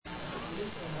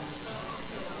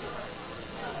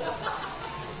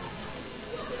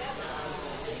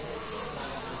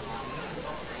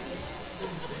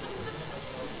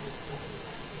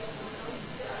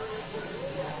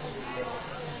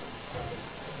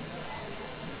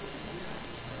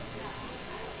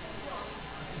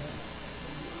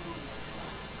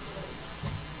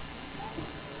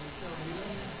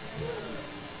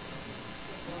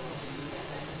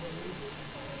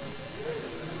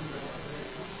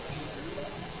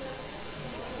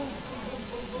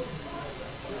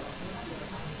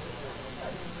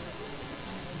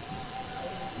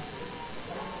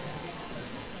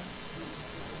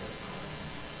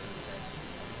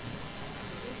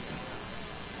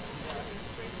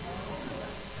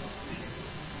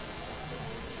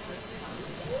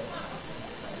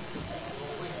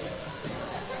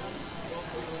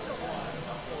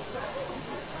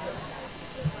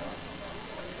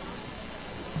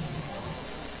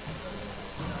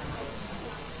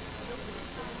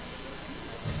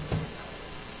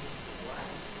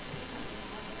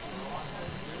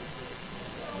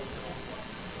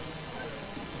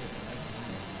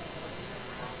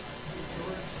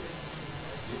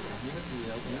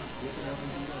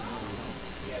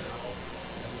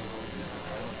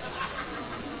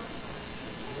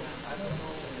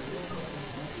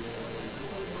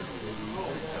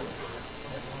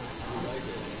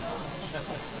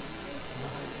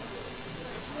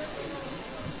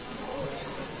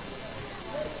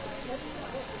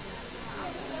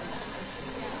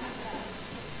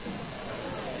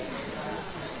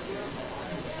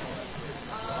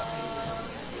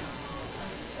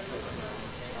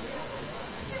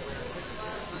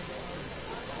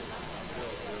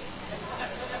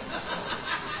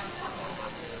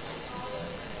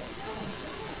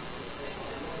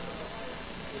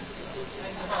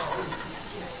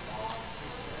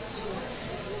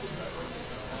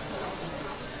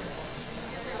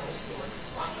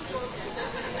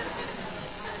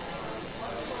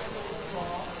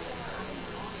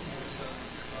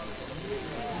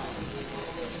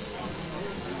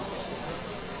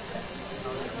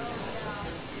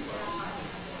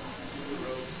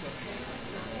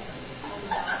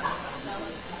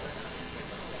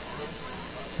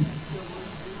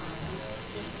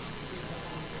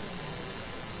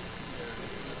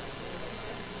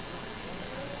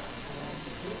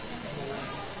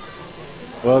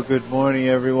Well, good morning,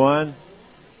 everyone.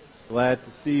 Glad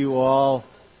to see you all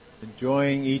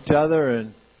enjoying each other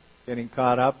and getting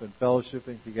caught up and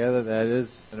fellowshipping together. That is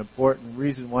an important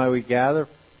reason why we gather.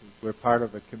 We're part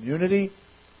of a community,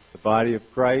 the body of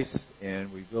Christ,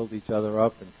 and we build each other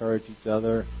up, encourage each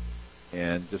other,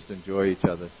 and just enjoy each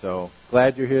other. So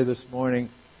glad you're here this morning.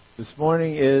 This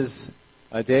morning is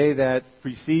a day that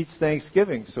precedes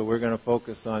Thanksgiving, so we're going to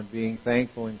focus on being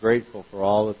thankful and grateful for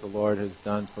all that the Lord has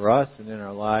done for us and in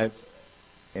our lives,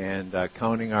 and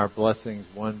counting our blessings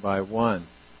one by one.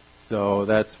 So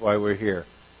that's why we're here.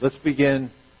 Let's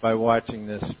begin by watching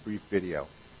this brief video.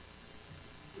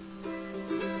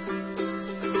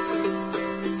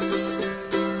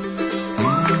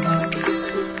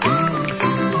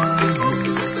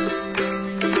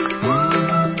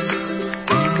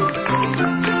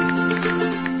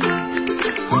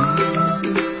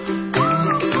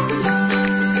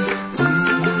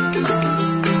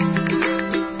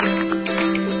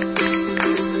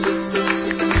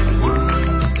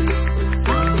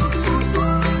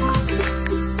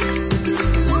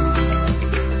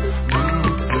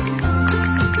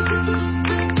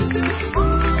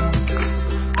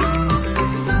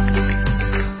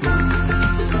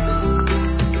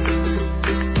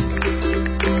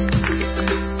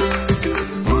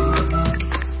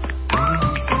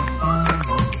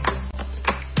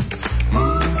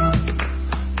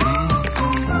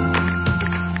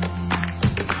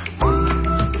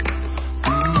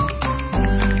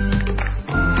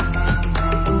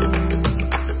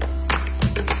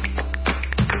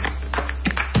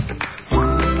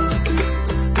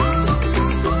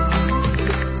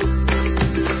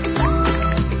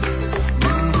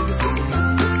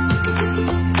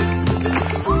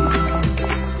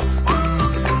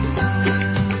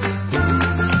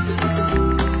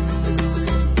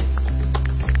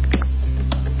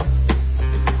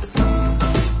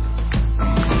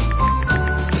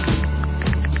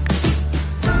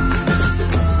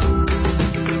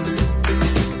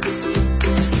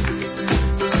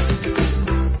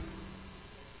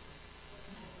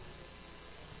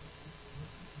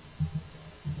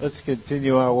 Let's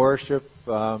continue our worship.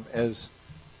 As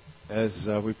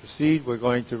we proceed, we're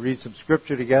going to read some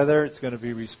scripture together. It's going to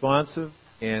be responsive,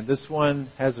 and this one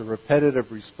has a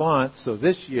repetitive response. So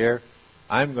this year,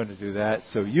 I'm going to do that.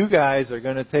 So you guys are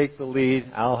going to take the lead.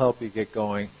 I'll help you get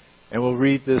going. And we'll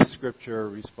read this scripture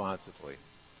responsively.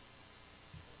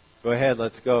 Go ahead,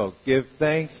 let's go. Give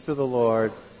thanks to the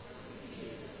Lord.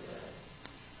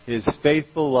 His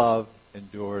faithful love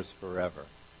endures forever.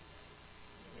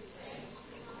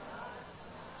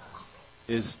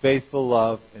 His faithful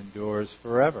love endures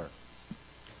forever.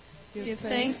 Give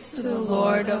thanks to the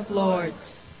Lord of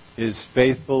Lords. His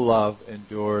faithful love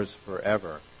endures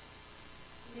forever.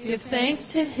 Give thanks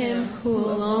to Him who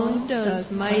alone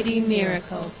does mighty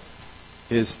miracles.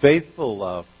 His faithful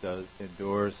love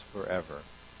endures forever.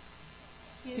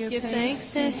 Give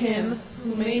thanks to Him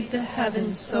who made the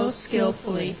heavens so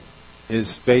skillfully.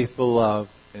 His faithful love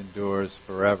endures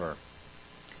forever.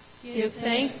 Give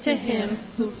thanks to Him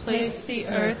who placed the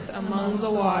earth among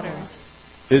the waters.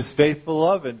 His faithful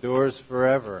love endures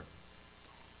forever.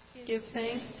 Give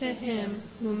thanks to Him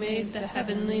who made the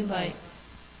heavenly lights.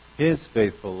 His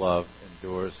faithful love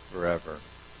endures forever.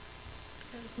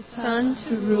 The sun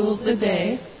to rule the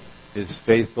day. His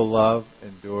faithful love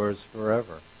endures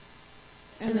forever.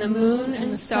 And the moon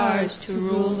and the stars to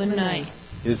rule the night.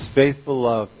 His faithful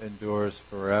love endures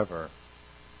forever.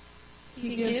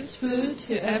 He gives food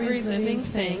to every living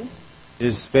thing.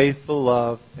 His faithful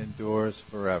love endures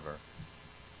forever.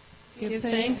 Give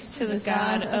thanks to the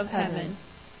God of heaven.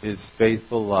 His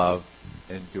faithful love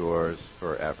endures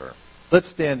forever. Let's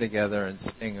stand together and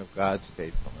sing of God's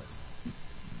faithfulness.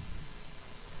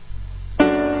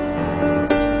 Begin.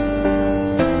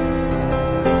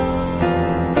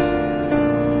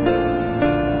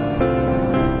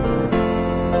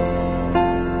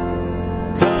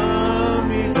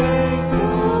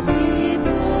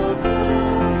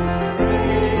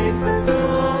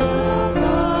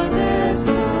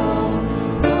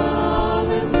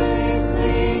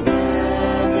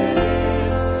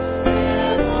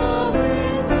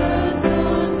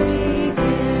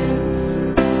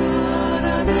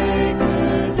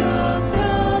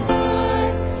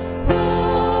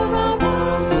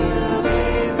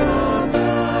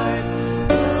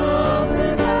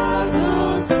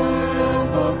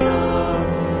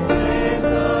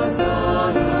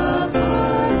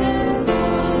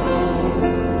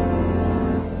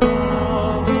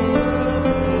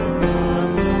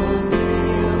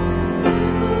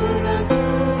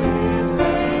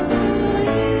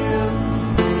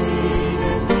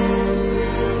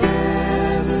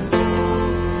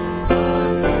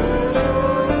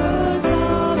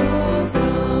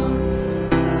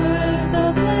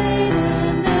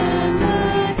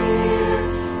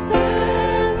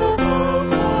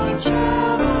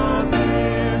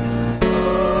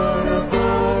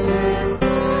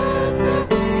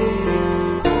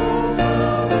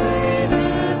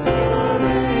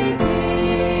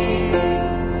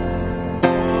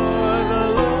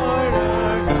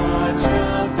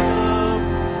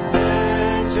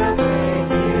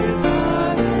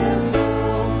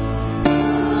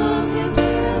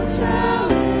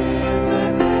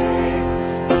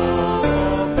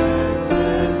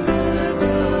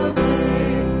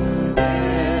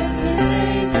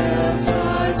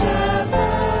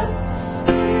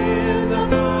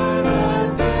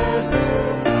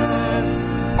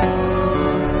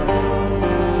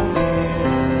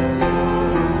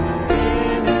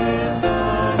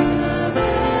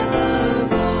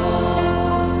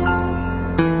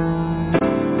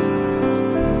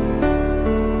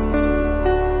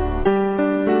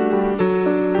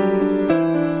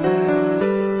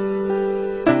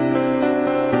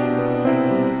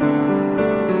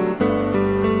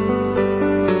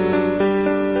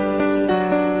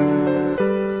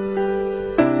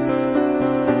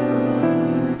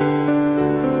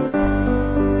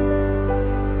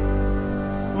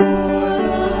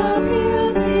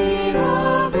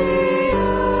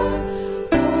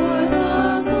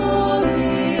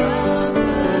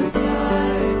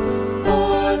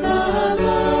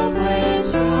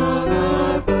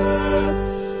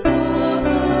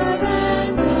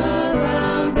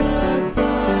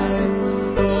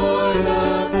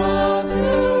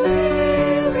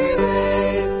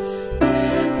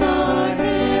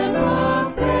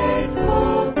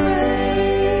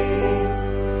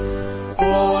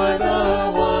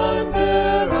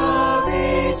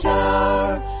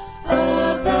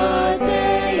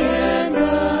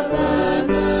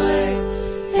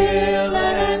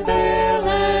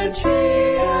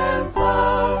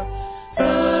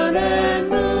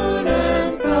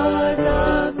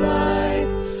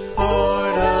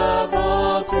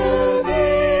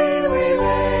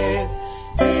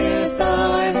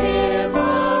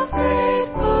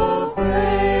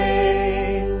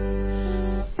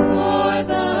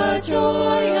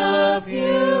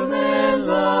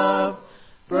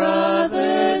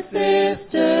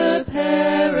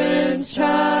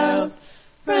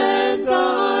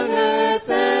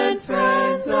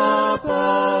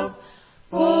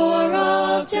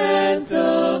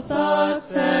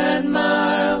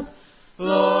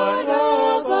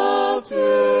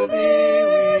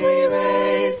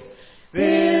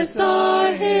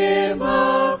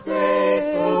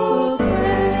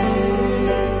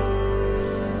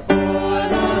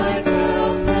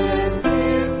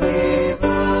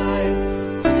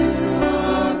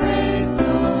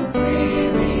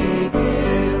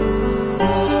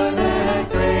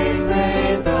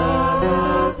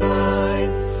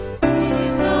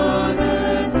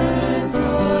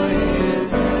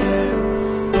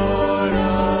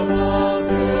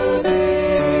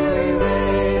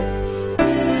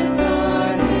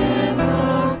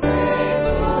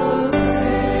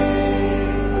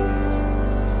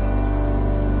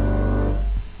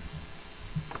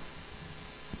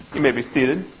 You may be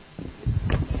seated.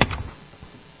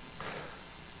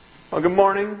 Well, good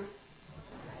morning.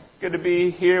 Good to be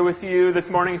here with you this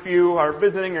morning. If you are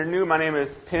visiting or new, my name is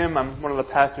Tim. I'm one of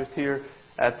the pastors here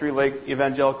at Three Lake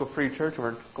Evangelical Free Church.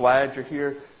 We're glad you're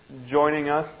here joining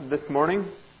us this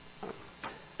morning.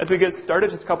 As we get started,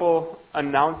 just a couple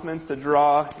announcements to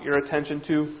draw your attention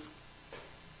to.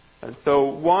 And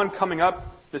so one coming up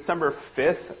December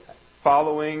 5th,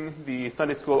 following the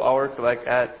Sunday school hour, like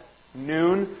at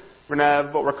noon, we're going to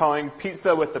have what we're calling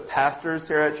Pizza with the Pastors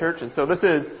here at church. And so this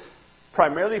is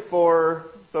primarily for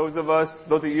those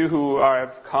of you who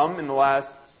have come in the last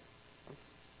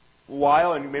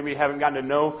while and maybe haven't gotten to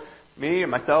know me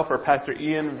and myself or Pastor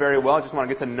Ian very well. Just want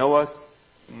to get to know us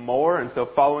more. And so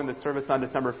following the service on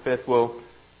December 5th, we'll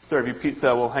serve you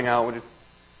pizza. We'll hang out. We'll just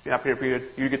be up here for you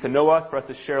to get to know us, for us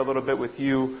to share a little bit with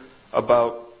you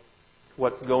about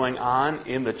what's going on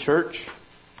in the church.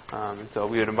 And so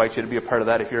we would invite you to be a part of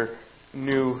that if you're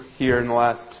new here in the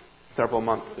last several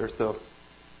months or so.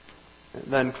 And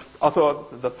then also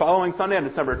the following Sunday on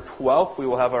December 12th, we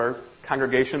will have our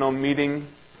congregational meeting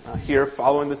here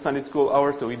following the Sunday school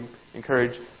hour. So we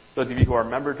encourage those of you who are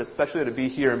members especially to be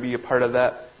here and be a part of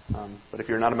that. But if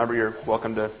you're not a member, you're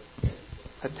welcome to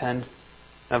attend.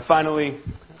 And finally,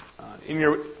 in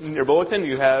your bulletin,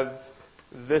 you have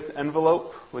this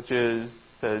envelope, which is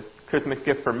the Christmas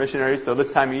gift for missionaries. So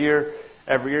this time of year,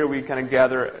 every year, we kind of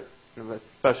gather a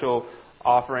special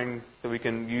offering that we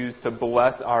can use to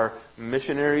bless our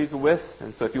missionaries with.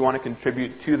 And so if you want to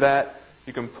contribute to that,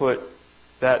 you can put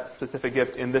that specific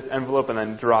gift in this envelope and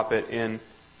then drop it in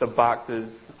the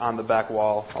boxes on the back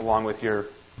wall along with your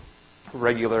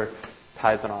regular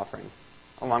tithes and offering.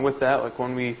 Along with that, like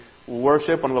when we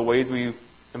worship, one of the ways we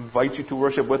invite you to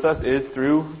worship with us is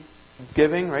through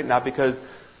giving, right? Not because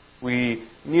we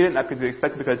need it, not because we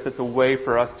expect it, because it's a way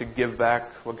for us to give back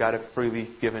what God has freely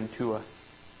given to us.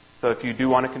 So if you do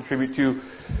want to contribute to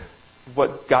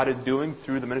what God is doing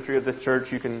through the ministry of this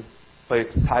church, you can place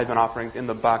tithes and offerings in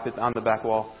the box that's on the back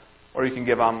wall, or you can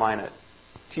give online at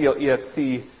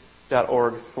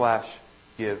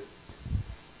tlefc.org/give.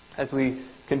 As we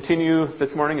continue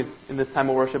this morning in this time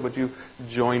of worship, would you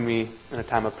join me in a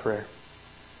time of prayer?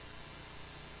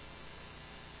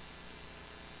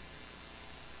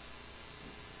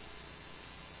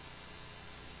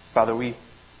 Father, we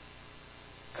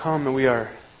come and we've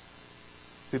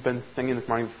been singing this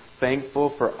morning, thankful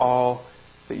for all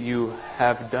that you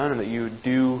have done and that you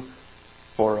do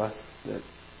for us. That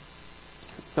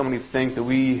so many things that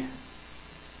we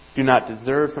do not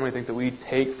deserve, so many things that we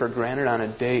take for granted on a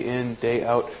day in, day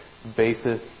out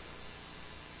basis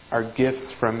are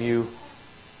gifts from you.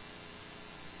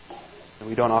 And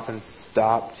we don't often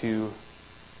stop to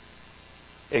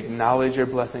acknowledge your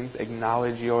blessings,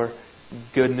 acknowledge your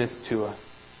goodness to us.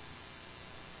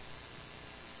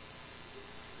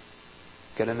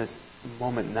 Get in this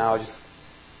moment now, just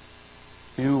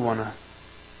do want to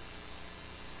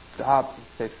stop and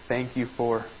say thank you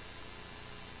for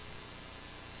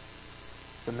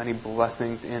the many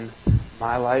blessings in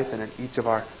my life and in each of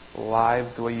our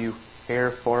lives, the way you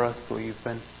care for us, the way you've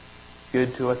been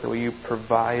good to us, the way you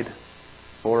provide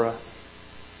for us.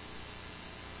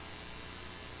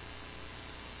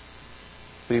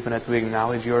 So even as we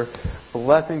acknowledge your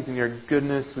blessings and your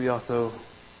goodness, we also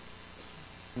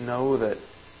know that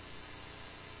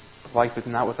life is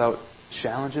not without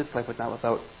challenges, life is not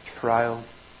without trial.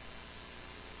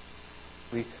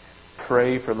 We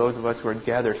pray for those of us who are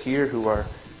gathered here, who are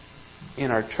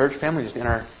in our church family, just in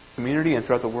our community and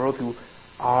throughout the world, who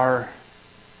are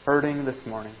hurting this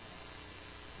morning.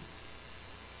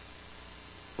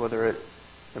 Whether it's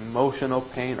emotional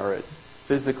pain or it's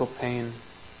physical pain,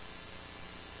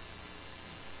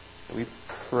 we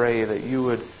pray that you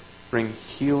would bring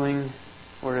healing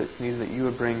where it's needed, that you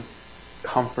would bring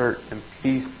comfort and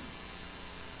peace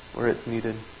where it's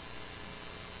needed.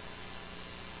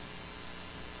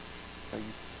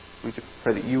 We just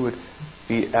pray that you would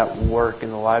be at work in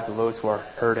the lives of those who are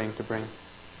hurting to bring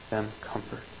them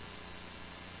comfort.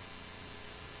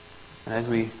 And as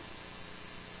we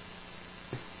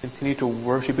continue to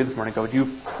worship you this morning, God, would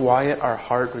you quiet our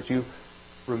heart? Would you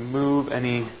remove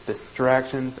any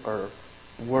distractions or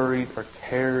worries or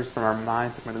cares from our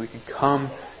minds, that we could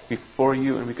come before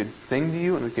you and we could sing to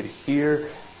you and we could hear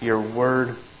your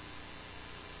word,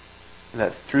 and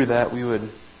that through that we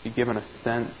would be given a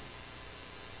sense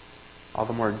all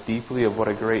the more deeply of what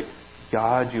a great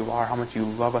God you are, how much you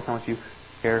love us, how much you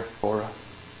care for us.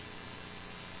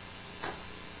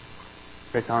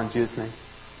 Pray in Jesus' name.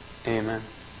 Amen.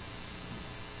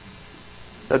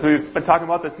 As we've been talking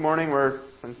about this morning, we're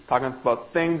talking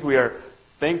about things we are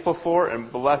thankful for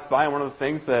and blessed by, and one of the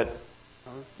things that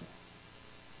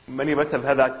many of us have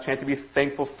had that chance to be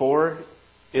thankful for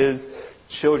is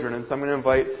children. And so I'm going to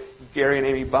invite Gary and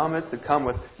Amy Baumez to come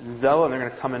with Zella, and they're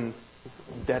going to come and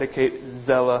dedicate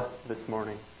Zella this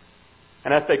morning.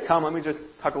 And as they come, let me just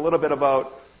talk a little bit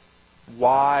about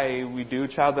why we do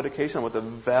child dedication and what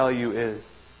the value is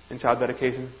in child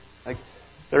dedication. Like,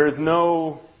 there is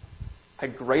no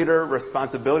greater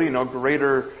responsibility, no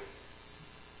greater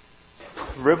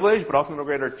privilege, but also no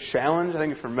greater challenge, I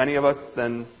think, for many of us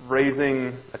than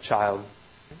raising a child.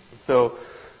 So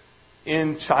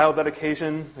in child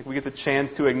dedication, we get the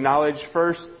chance to acknowledge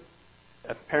first,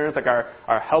 as parents,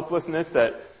 our helplessness,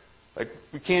 that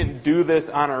we can't do this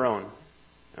on our own.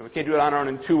 And we can't do it on our own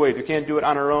in two ways. We can't do it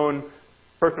on our own,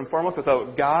 first and foremost,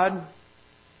 without God.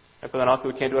 But then also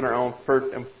we can't do it on our own,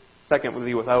 first and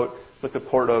secondly, without the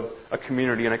support of a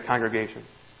community and a congregation.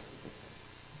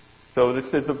 So this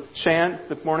is a chance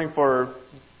this morning for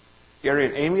Gary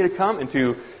and Amy to come and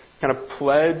to kind of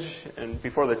pledge and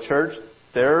before the church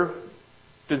their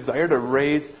desire to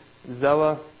raise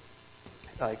Zella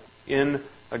in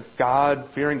a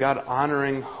God-fearing,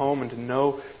 God-honoring home and to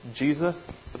know Jesus,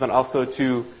 but then also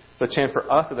to the chance for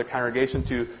us as a congregation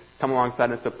to come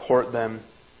alongside and support them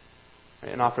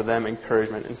and offer them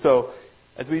encouragement. And so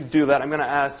as we do that, I'm going to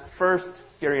ask first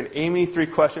Gary and Amy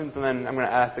 3 questions, and then I'm going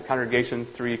to ask the congregation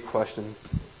 3 questions.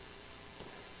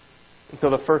 And so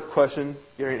the first question,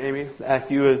 Gary and Amy, to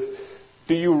ask you is,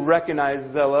 do you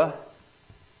recognize Zella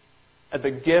as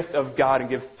a gift of God and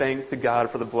give thanks to God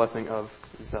for the blessing of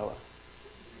Zella?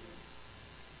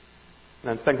 And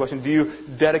then the second question, do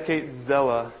you dedicate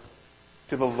Zella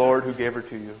to the Lord who gave her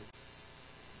to you?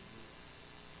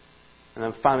 And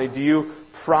then finally, do you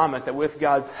promise that with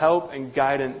God's help and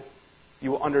guidance,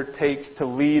 you will undertake to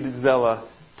lead Zella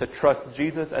to trust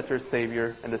Jesus as her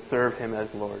Savior and to serve Him as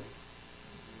Lord?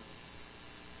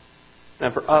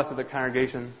 And for us as a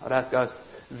congregation, I'd ask us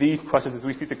these questions as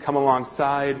we seek to come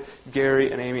alongside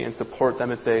Gary and Amy and support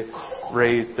them as they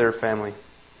raise their family.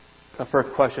 The first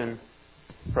question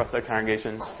for us as a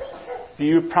congregation, do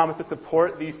you promise to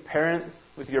support these parents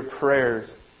with your prayers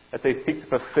as they seek to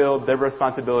fulfill their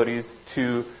responsibilities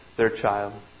to their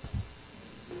child?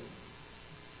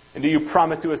 And do you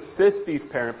promise to assist these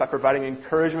parents by providing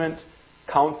encouragement,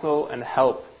 counsel, and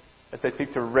help as they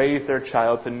seek to raise their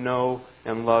child to know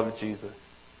and love Jesus?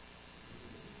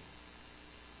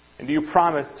 And do you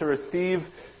promise to receive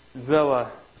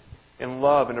Zella in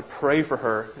love and to pray for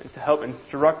her and to help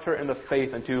instruct her in the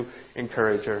faith and to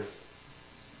encourage her?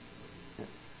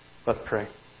 Let's pray.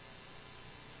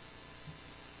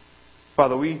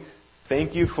 Father, we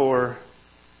thank you for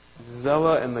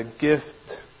Zella and the gift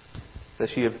that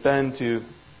she has been to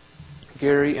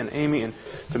Gary and Amy and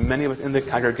to many of us in this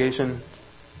congregation.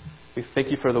 We thank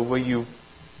you for the way you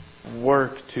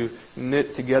work to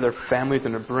knit together families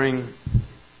and to bring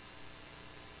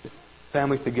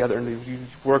families together, and you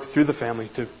work through the family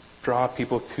to draw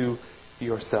people to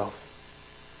yourself.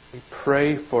 We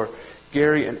pray for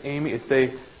Gary and Amy as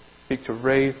they seek to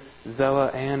raise Zella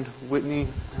and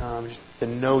Whitney to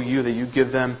know you, that you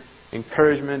give them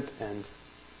encouragement and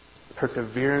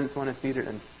perseverance when it's needed,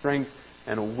 and strength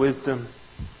and wisdom.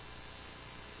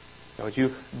 Would you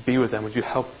be with them? Would you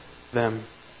help them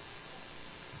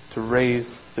to raise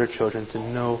their children to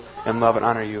know and love and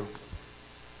honor you?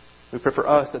 We pray for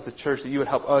us at the church that you would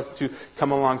help us to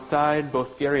come alongside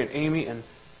both Gary and Amy and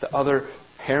the other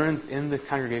parents in this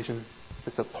congregation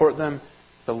to support them,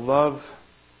 to love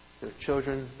their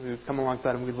children. We would come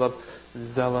alongside them. We love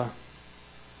Zella,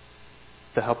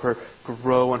 to help her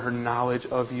grow in her knowledge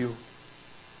of you,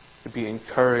 to be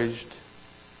encouraged,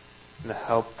 and to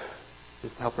help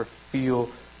her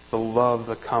feel the love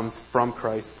that comes from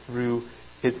Christ through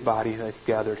His body that's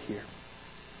gathered here.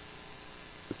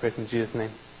 We pray in Jesus'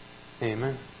 name.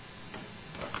 Amen.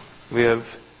 We have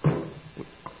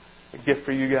a gift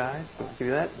for you guys. I'll give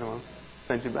you that, and I'll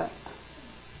send you back.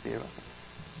 See you.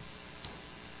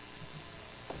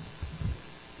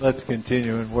 Let's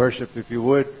continue in worship. If you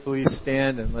would, please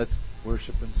stand and let's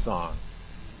worship in song.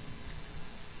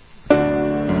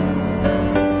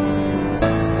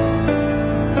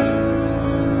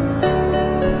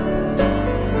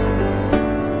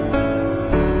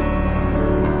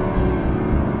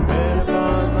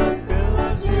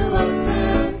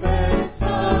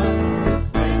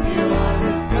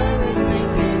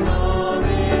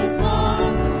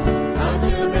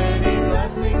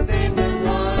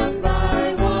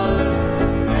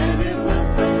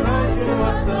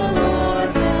 What the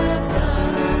Lord has done.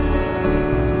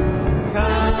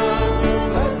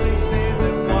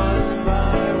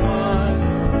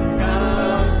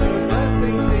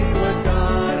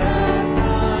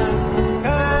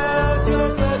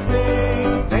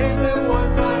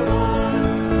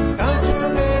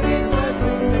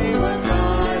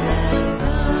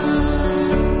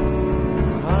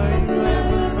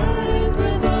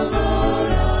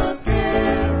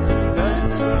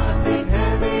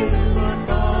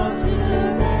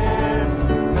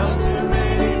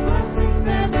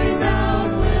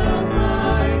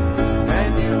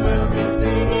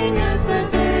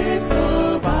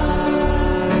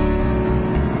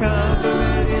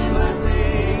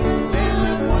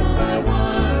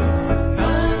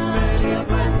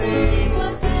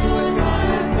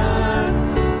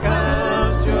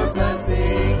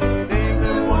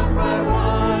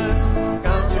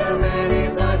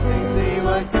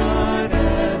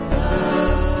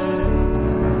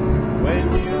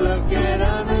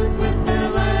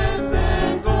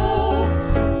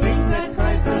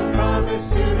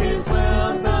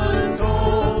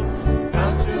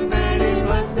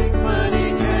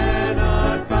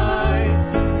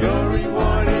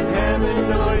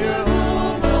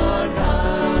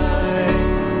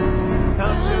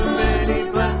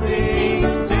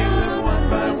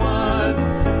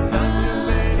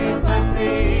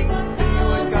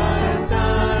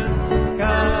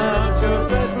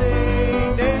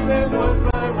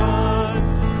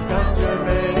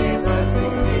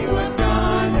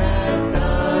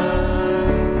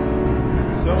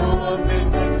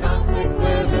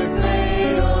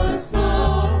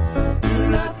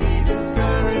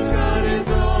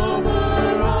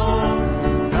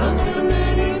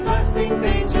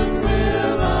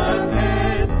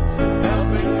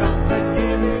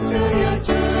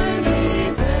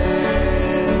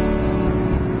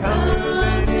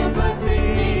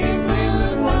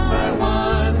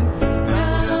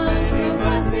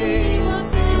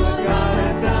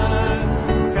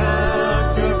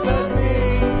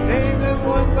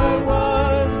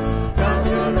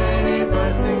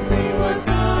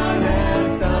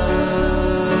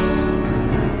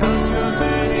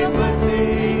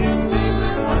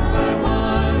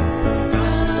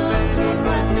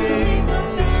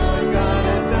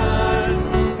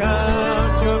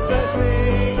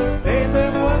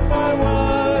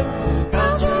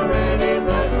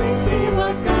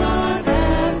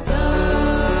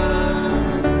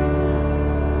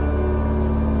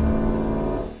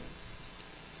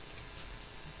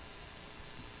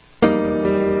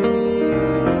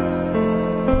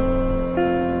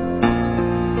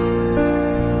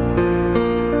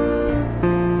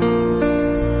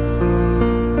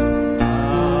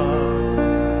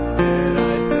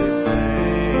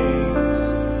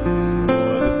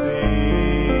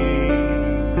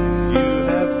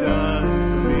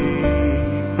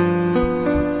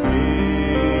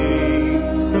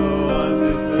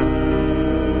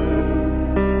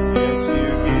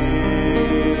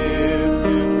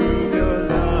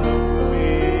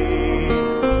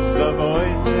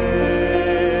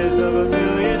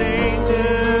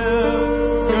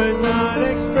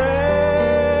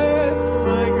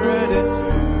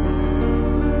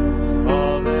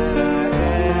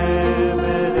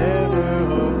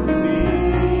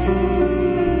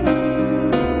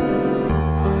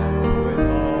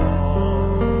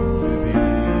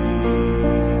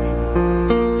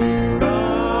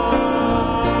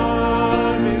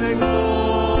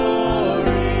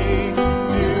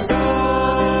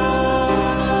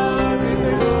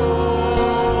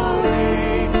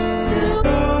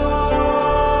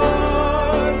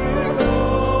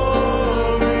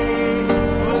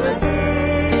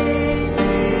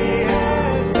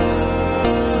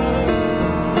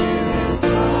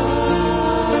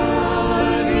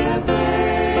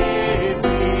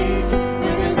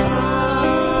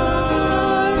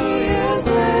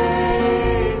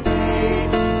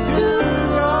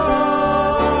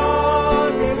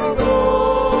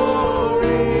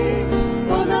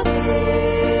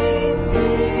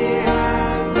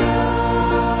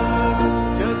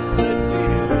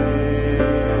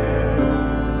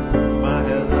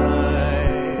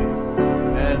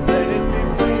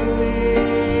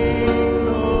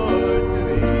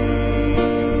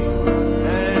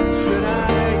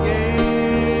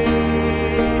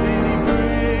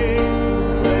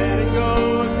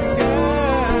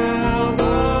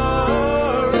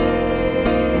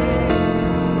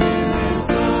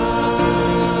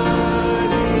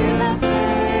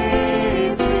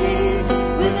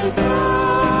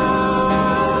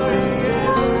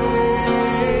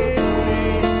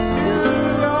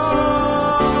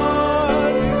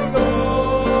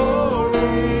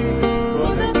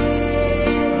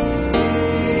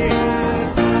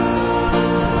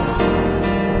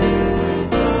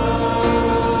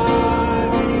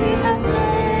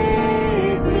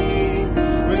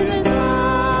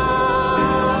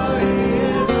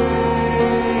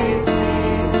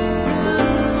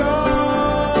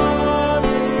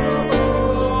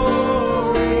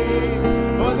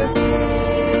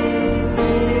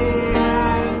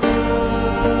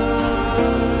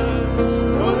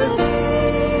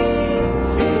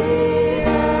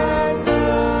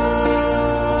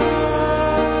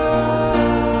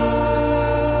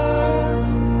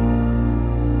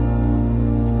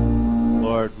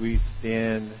 we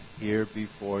stand here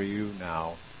before you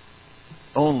now,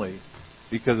 only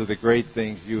because of the great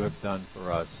things you have done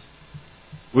for us.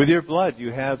 With your blood,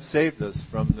 you have saved us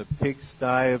from the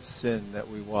pigsty of sin that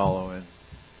we wallow in.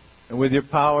 And with your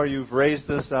power, you've raised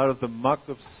us out of the muck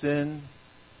of sin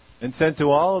and sent to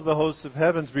all of the hosts of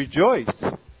heavens, rejoice,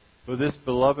 for this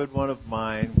beloved one of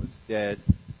mine was dead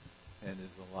and is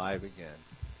alive again.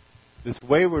 This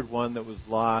wayward one that was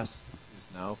lost is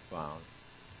now found.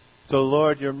 So,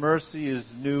 Lord, your mercy is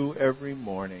new every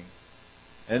morning.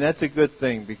 And that's a good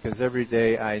thing, because every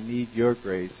day I need your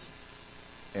grace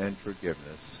and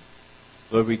forgiveness.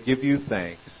 Lord, we give you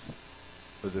thanks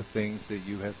for the things that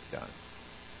you have done.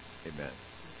 Amen.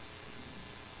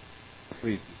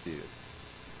 Please be seated.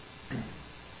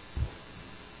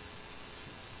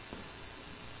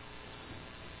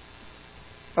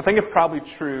 I think it's probably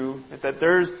true that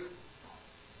there's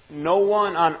no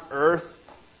one on earth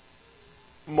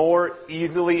more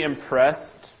easily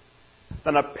impressed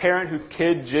than a parent whose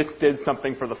kid just did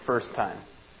something for the first time.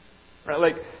 Right?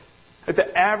 Like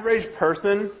the average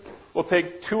person will take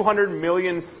 200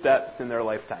 million steps in their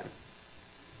lifetime.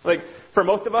 Like, for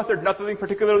most of us, there's nothing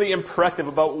particularly impressive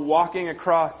about walking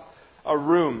across a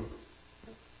room.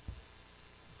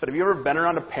 But have you ever been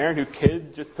around a parent whose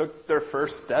kid just took their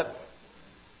first steps?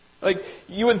 Like,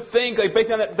 you would think, like,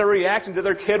 based on their reaction to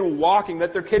their kid walking,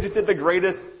 that their kid just did the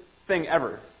greatest thing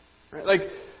ever. Right?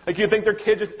 Like you'd think their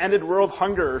kid just ended world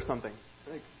hunger or something.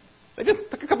 Like, they just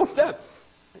took a couple steps.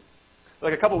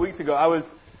 Like a couple weeks ago, I was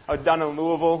down in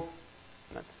Louisville.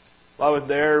 While I was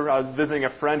there, I was visiting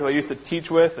a friend who I used to teach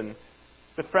with, and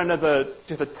the friend has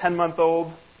just a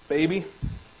 10-month-old baby.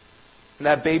 And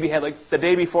that baby had, like, the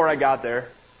day before I got there,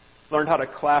 learned how to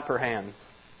clap her hands.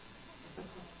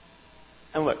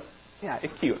 And look, yeah,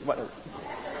 it's cute. Whatever.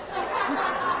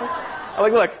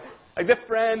 Look, this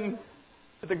friend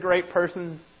is a great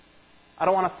person. I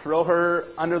don't want to throw her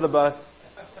under the bus.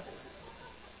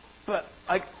 But,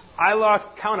 I lost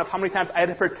count of how many times I had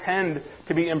to pretend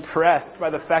to be impressed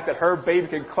by the fact that her baby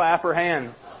could clap her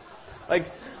hands.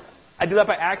 I do that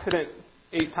by accident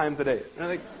 8 times a day.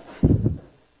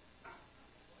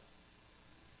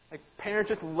 Parents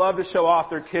just love to show off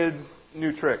their kids'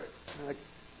 new tricks.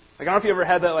 I don't know if you ever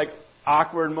had that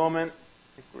awkward moment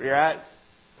where you're at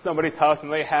somebody's house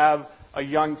and they have a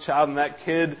young child and that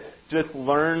kid just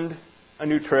learned a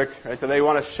new trick, right? So they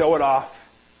want to show it off.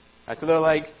 Right? So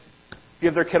they're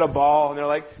give their kid a ball, and they're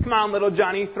like, come on, little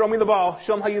Johnny, throw me the ball.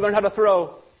 Show them how you learn how to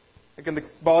throw. And the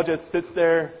ball just sits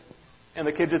there, and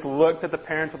the kid just looks at the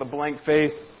parents with a blank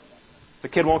face. The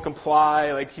kid won't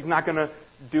comply. He's not going to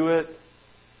do it.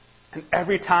 And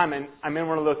every time I'm in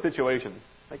one of those situations,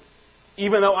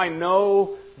 even though I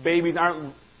know babies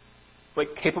aren't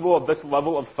capable of this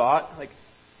level of thought,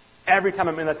 every time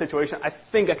I'm in that situation, I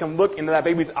think I can look into that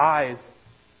baby's eyes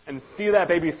and see that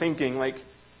baby thinking,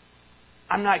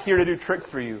 I'm not here to do tricks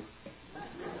for you.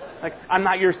 I'm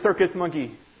not your circus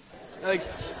monkey.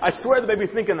 I swear the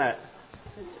baby's thinking that.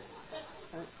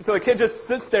 And so the kid just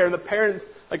sits there, and the parents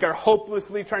are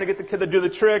hopelessly trying to get the kid to do the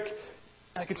trick.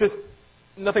 It's just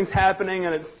nothing's happening,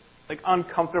 and it's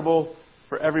uncomfortable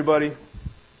for everybody.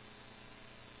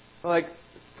 But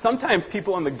sometimes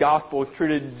people in the gospel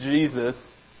treated Jesus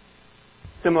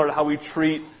similar to how we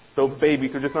treat those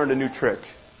babies who just learned a new trick.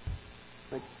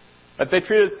 That they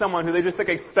treated someone who they just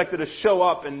expected to show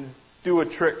up and do a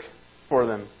trick for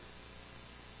them.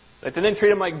 That they didn't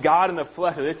treat him like God in the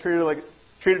flesh. They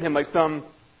treated him like some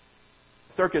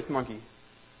circus monkey.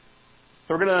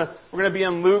 So we're gonna be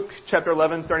in Luke chapter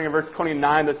 11, starting in verse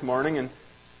 29 this morning. And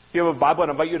if you have a Bible, I'd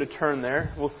invite you to turn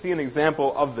there. We'll see an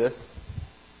example of this.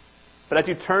 But as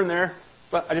you turn there,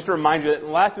 I just remind you that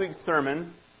in last week's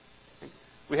sermon,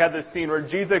 we had this scene where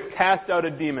Jesus cast out a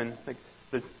demon.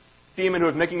 This demon who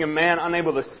was making a man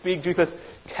unable to speak. Jesus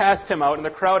cast him out, and the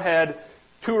crowd had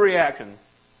 2 reactions.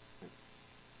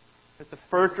 The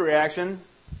first reaction,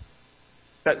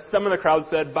 that some of the crowd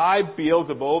said, by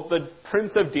Beelzebul, the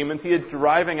prince of demons, he is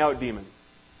driving out demons.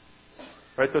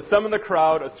 Right? So some of the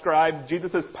crowd ascribed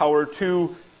Jesus' power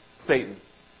to Satan.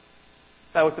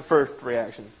 That was the first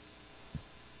reaction.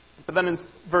 But then in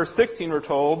verse 16 we're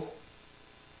told,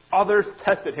 others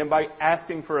tested him by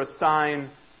asking for a sign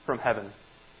from heaven.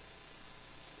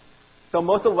 So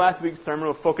most of last week's sermon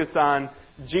will focus on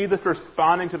Jesus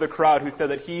responding to the crowd who said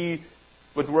that he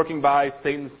was working by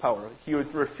Satan's power. He was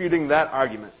refuting that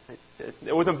argument.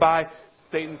 It wasn't by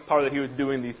Satan's power that he was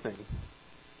doing these things.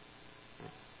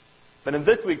 But in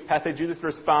this week's passage, Jesus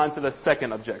responds to the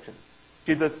second objection.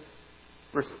 Jesus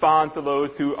responds to those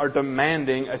who are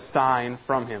demanding a sign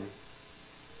from him.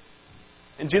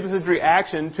 And Jesus'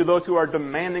 reaction to those who are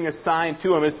demanding a sign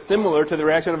to him is similar to the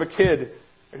reaction of a kid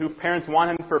whose parents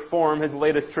want him to perform his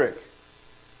latest trick.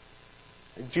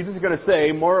 Jesus is going to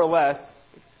say, more or less,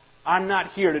 I'm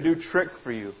not here to do tricks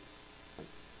for you.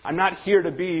 I'm not here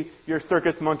to be your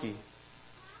circus monkey.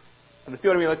 And to see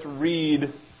what I mean, let's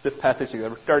read this passage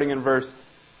together. We're starting in verse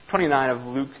 29 of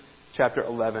Luke chapter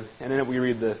 11. And in it we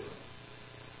read this.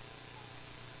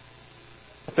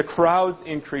 As the crowds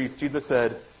increased, Jesus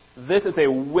said, "This is a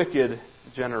wicked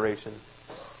generation.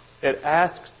 It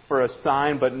asks for a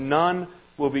sign, but none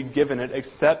will be given it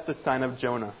except the sign of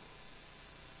Jonah.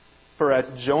 For as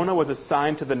Jonah was a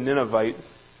sign to the Ninevites,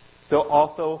 so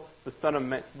also the Son of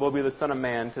Man will be the Son of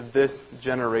Man to this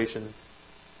generation.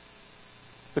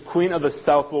 The Queen of the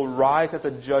South will rise at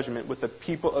the judgment with the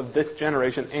people of this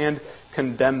generation and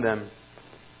condemn them.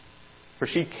 For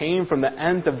she came from the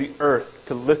ends of the earth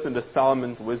to listen to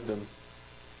Solomon's wisdom.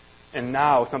 And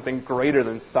now something greater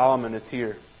than Solomon is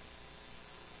here.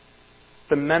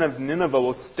 The men of Nineveh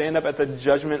will stand up at the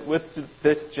judgment with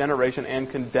this generation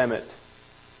and condemn it.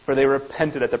 For they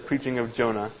repented at the preaching of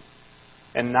Jonah.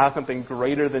 And now something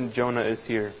greater than Jonah is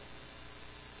here.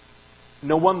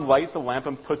 No one lights a lamp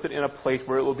and puts it in a place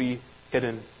where it will be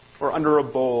hidden or under a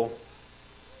bowl.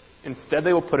 Instead,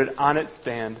 they will put it on its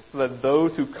stand so that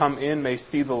those who come in may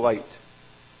see the light.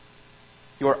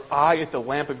 Your eye is the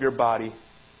lamp of your body.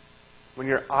 When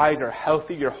your eyes are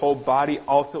healthy, your whole body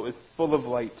also is full of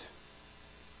light.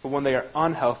 But when they are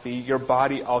unhealthy, your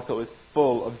body also is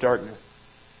full of darkness.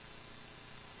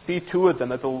 See to it then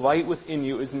that the light within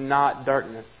you is not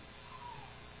darkness.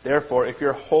 Therefore, if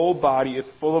your whole body is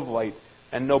full of light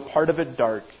and no part of it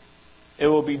dark, it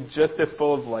will be just as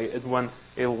full of light as when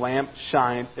a lamp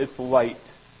shines its light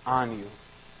on you."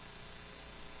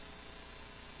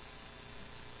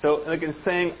 So, like in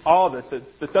saying all this,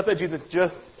 the stuff that Jesus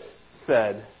just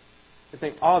said, in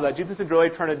saying all that, Jesus is really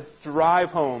trying to drive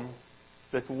home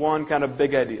this one kind of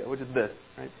big idea, which is this.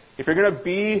 Right? If you're going to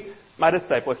be my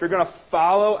disciple, if you're going to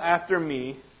follow after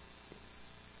me,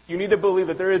 you need to believe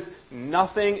that there is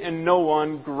nothing and no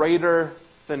one greater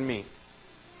than me.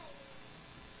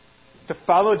 To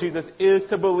follow Jesus is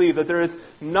to believe that there is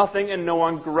nothing and no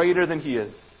one greater than He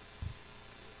is.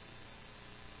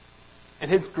 And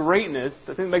His greatness,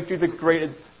 the thing that makes Jesus great,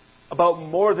 is about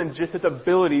more than just His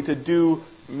ability to do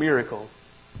miracles.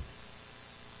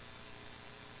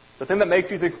 The thing that makes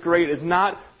Jesus great is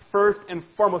not first and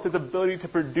foremost His ability to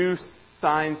produce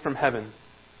signs from heaven,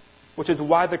 which is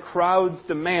why the crowd's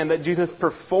demand that Jesus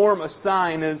perform a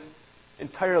sign is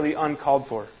entirely uncalled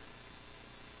for.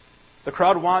 The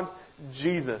crowd wants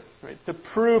Jesus, right, to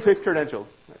prove His credentials,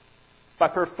 right, by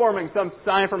performing some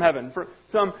sign from heaven, for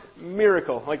some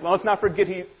miracle. Like, let's not forget,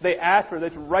 they asked for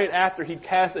this right after He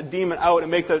cast a demon out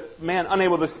and makes a man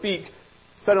unable to speak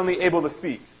suddenly able to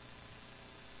speak.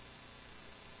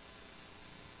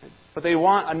 But they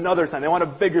want another sign. They want a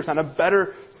bigger sign, a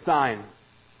better sign.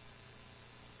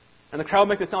 And the crowd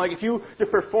makes it sound like if you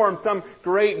just perform some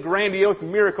great, grandiose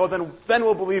miracle, then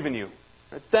we'll believe in you.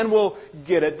 Right? Then we'll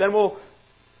get it. Then we'll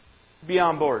be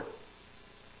on board.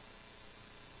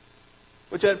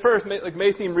 Which at first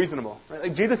may seem reasonable. Right?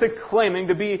 Like Jesus is claiming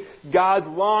to be God's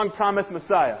long-promised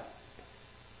Messiah.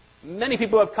 Many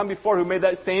people have come before who made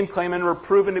that same claim and were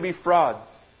proven to be frauds.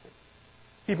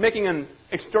 He's making an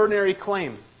extraordinary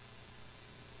claim.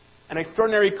 And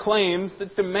extraordinary claims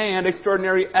that demand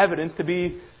extraordinary evidence to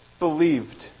be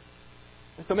believed.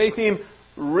 So it may seem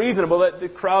reasonable that the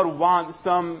crowd wants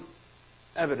some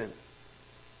evidence.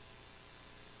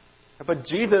 But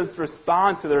Jesus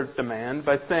responds to their demand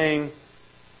by saying,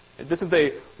 this is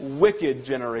a wicked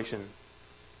generation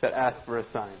that asks for a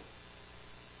sign.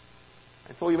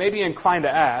 And so we may be inclined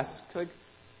to ask,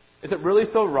 is it really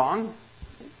so wrong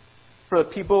for the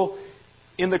people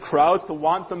in the crowds to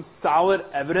want some solid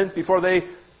evidence before they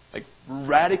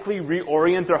radically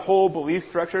reorient their whole belief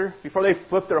structure, before they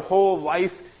flip their whole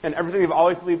life and everything they've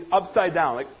always believed upside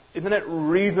down? Isn't it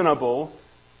reasonable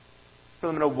for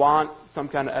them to want some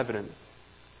kind of evidence?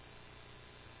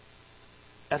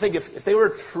 I think if they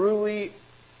were truly,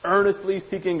 earnestly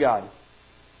seeking God,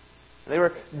 they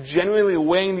were genuinely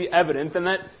weighing the evidence, then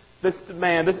this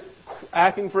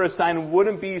asking for a sign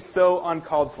wouldn't be so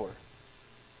uncalled for.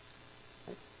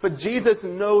 But Jesus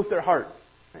knows their heart.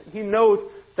 He knows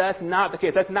that's not the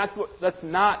case. That's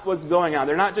not what's going on.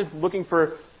 They're not just looking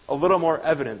for a little more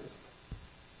evidence.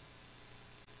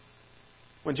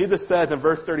 When Jesus says in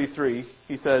verse 33,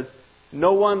 He says,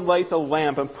 "No one lights a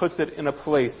lamp and puts it in a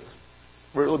place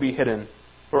where it will be hidden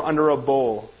or under a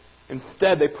bowl.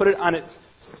 Instead, they put it on its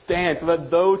stand so that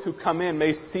those who come in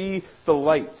may see the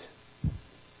light."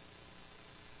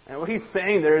 And what He's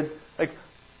saying there is,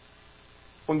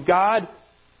 When God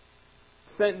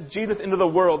sent Jesus into the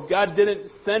world, God didn't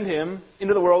send him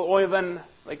into the world only then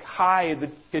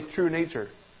hide his true nature.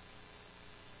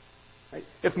 Right?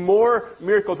 If more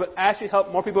miracles would actually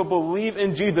help more people believe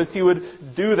in Jesus, he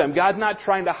would do them. God's not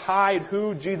trying to hide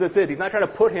who Jesus is. He's not trying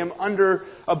to put him under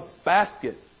a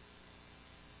basket.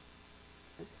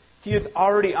 He is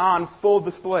already on full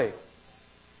display.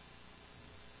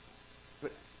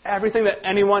 But everything that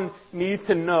anyone needs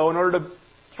to know in order to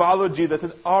follow Jesus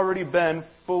has already been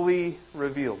fully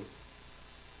revealed.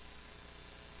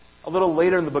 A little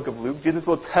later in the book of Luke, Jesus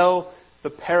will tell the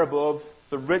parable of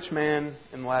the rich man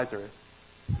and Lazarus.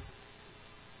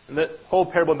 And that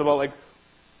whole parable is about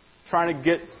trying to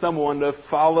get someone to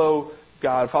follow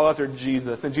God, follow after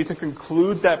Jesus. And Jesus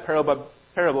concludes that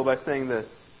parable by saying this: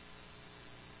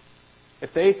 if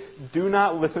they do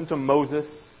not listen to Moses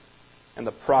and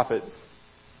the prophets,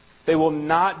 they will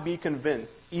not be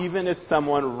convinced, even if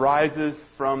someone rises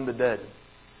from the dead.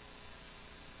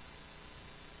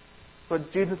 What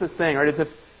Jesus is saying, right, is if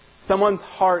someone's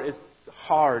heart is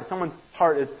hard, someone's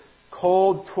heart is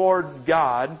cold towards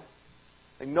God,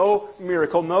 no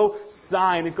miracle, no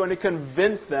sign is going to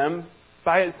convince them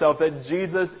by itself that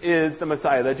Jesus is the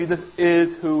Messiah, that Jesus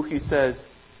is who he says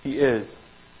he is.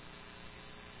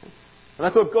 And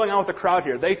that's what's going on with the crowd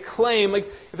here. They claim,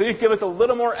 if you give us a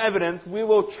little more evidence, we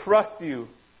will trust you,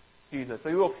 Jesus.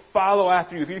 We will follow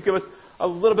after you if you give us a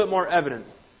little bit more evidence.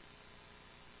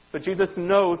 But Jesus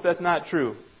knows that's not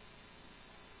true.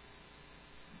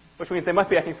 Which means they must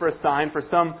be asking for a sign for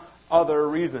some other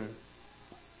reason.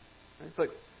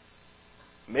 It's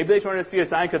maybe they just wanted to see a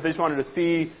sign because they just wanted to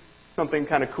see something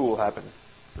kind of cool happen.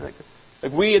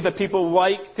 We as a people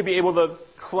like to be able to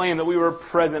claim that we were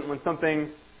present when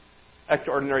something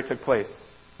extraordinary took place.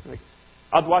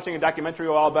 I was watching a documentary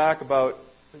a while back about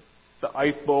the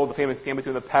Ice Bowl, the famous game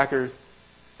between the Packers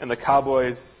and the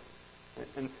Cowboys.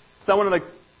 And someone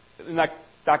in that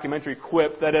documentary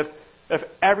quipped that if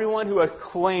everyone who has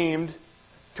claimed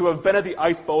to have been at the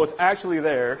Ice Bowl was actually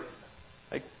there,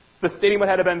 the stadium would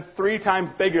have been 3 times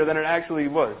bigger than it actually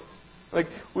was.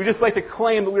 We just like to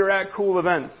claim that we were at cool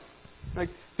events.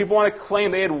 People want to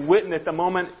claim they had witnessed a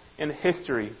moment in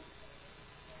history.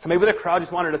 So maybe the crowd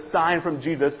just wanted a sign from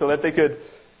Jesus so that they could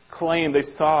claim they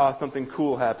saw something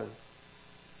cool happen.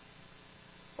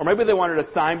 Or maybe they wanted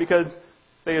a sign because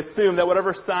they assumed that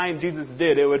whatever sign Jesus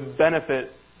did, it would benefit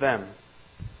them.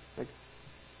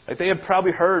 They had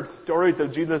probably heard stories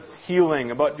of Jesus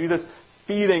healing, about Jesus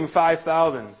feeding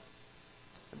 5,000.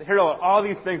 They heard about all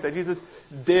these things that Jesus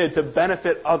did to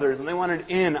benefit others, and they wanted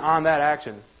in on that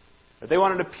action. They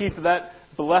wanted a piece of that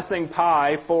blessing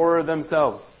pie for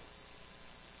themselves.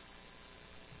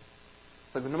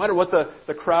 But no matter what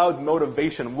the crowd's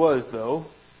motivation was, though,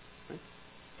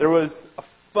 there was a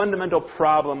fundamental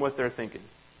problem with their thinking.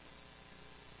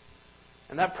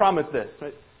 And that problem is this.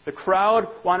 Right? The crowd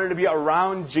wanted to be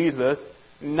around Jesus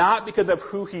not because of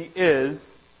who he is,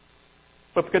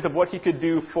 but because of what he could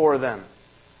do for them.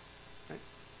 Right?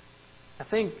 I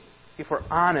think, if we're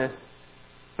honest,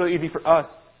 it's really easy for us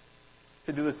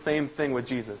to do the same thing with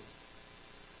Jesus.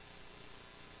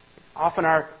 Often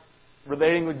our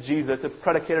relating with Jesus is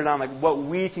predicated on what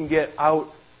we can get out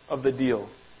of the deal,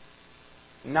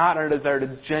 not our desire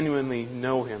to genuinely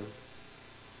know him.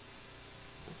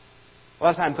 A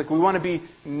lot of times, we want to be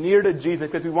near to Jesus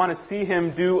because we want to see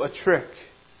him do a trick.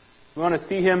 We want to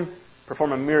see him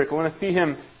perform a miracle. We want to see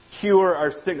him cure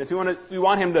our sickness. We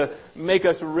want him to make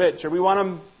us rich, or we want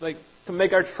him to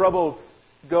make our troubles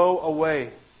go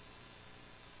away.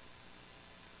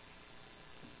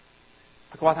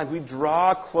 A lot of times we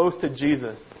draw close to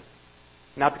Jesus,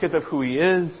 not because of who he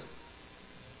is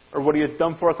or what he has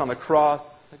done for us on the cross.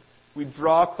 We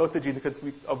draw close to Jesus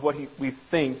because of what we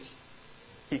think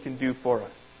he can do for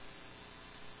us.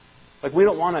 We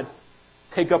don't want to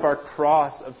take up our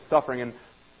cross of suffering and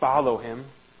follow him.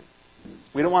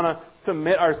 We don't want to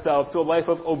submit ourselves to a life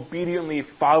of obediently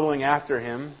following after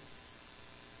him.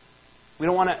 We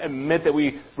don't want to admit that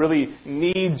we really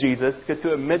need Jesus, because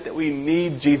to admit that we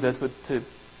need Jesus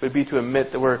would be to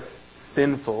admit that we're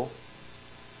sinful.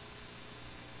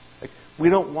 We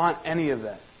don't want any of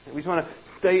that. We just want to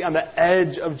stay on the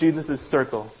edge of Jesus'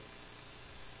 circle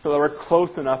so that we're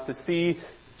close enough to see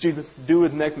Jesus do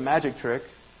his next magic trick,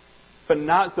 but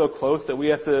not so close that we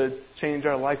have to change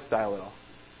our lifestyle at all.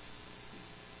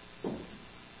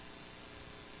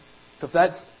 So if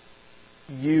that's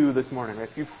you this morning, right?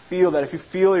 If you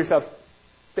feel yourself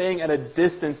staying at a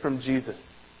distance from Jesus,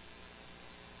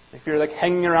 if you're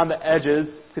hanging around the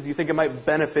edges because you think it might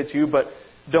benefit you, but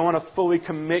don't want to fully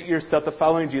commit yourself to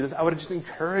following Jesus, I would just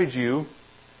encourage you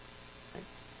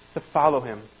to follow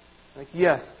him. Like,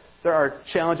 yes, there are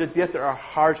challenges. Yes, there are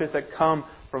hardships that come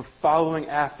from following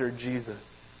after Jesus.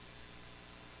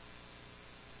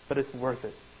 But it's worth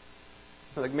it.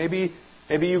 So like maybe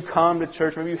you come to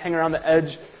church, maybe you hang around the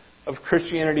edge of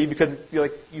Christianity because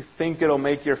you think it'll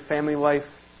make your family life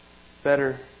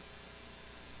better.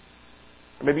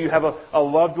 Or maybe you have a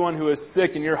loved one who is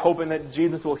sick and you're hoping that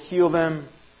Jesus will heal them.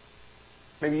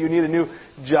 Maybe you need a new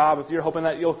job. So you're hoping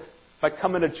that by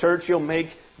coming to church, you'll make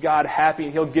God happy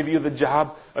and He'll give you the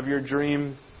job of your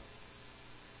dreams.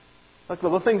 Look,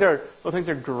 those things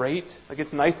are great. Like,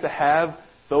 it's nice to have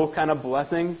those kind of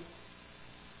blessings.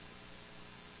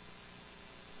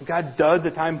 God does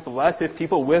at times bless His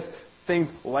people with things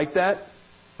like that.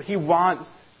 But He wants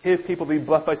His people to be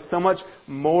blessed by so much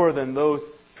more than those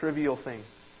trivial things.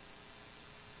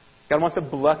 God wants to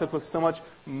bless us with so much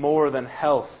more than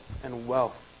health and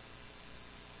wealth.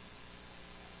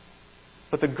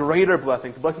 But the greater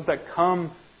blessings, the blessings that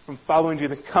come from following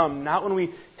Jesus, come not when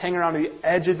we hang around the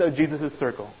edges of Jesus'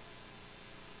 circle.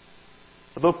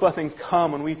 But those blessings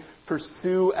come when we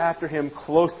pursue after Him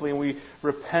closely and we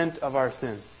repent of our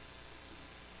sins.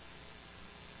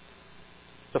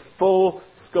 The full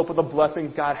scope of the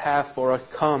blessings God has for us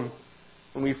come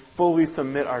when we fully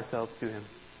submit ourselves to Him.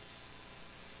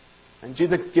 And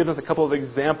Jesus gives us a couple of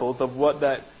examples of what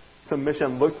that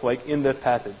submission looks like in this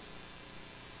passage.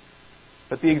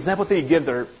 But the examples that He gives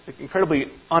are incredibly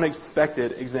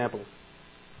unexpected examples.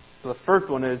 So the first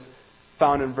one is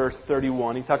found in verse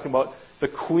 31. He's talking about the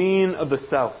Queen of the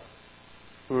South,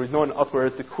 who is known elsewhere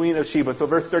as the Queen of Sheba. So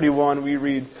verse 31, we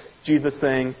read Jesus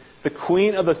saying, "The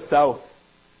Queen of the South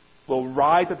will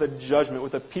rise at the judgment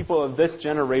with the people of this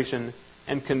generation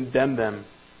and condemn them.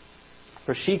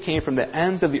 For she came from the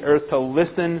ends of the earth to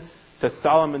listen to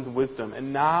Solomon's wisdom.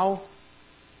 And now,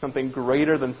 something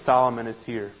greater than Solomon is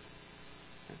here."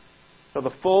 So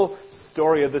the full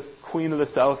story of this Queen of the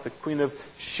South, the Queen of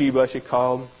Sheba, she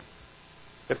called,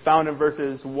 is found in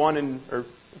found in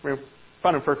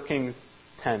 1 Kings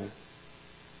 10.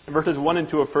 And verses 1 and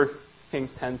 2 of 1 Kings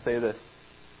 10 say this: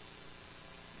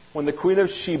 "When the Queen of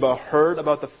Sheba heard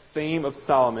about the fame of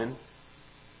Solomon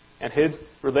and his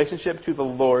relationship to the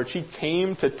Lord, she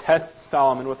came to test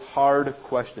Solomon with hard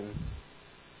questions.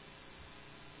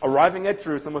 Arriving at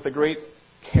Jerusalem with a great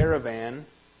caravan,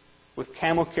 with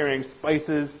camels carrying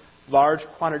spices, large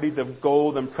quantities of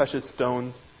gold and precious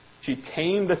stones, she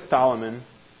came to Solomon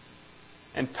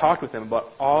and talked with him about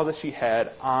all that she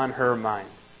had on her mind."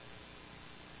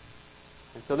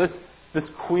 And so this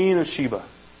Queen of Sheba,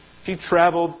 she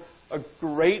traveled a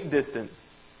great distance,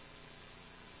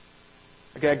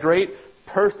 a great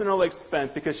personal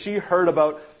expense, because she heard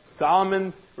about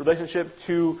Solomon's relationship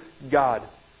to God.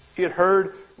 She had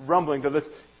heard rumblings of this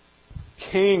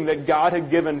king that God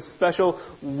had given special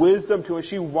wisdom to, and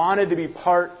she wanted to be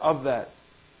part of that.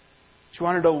 She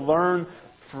wanted to learn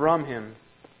from him.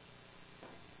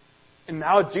 And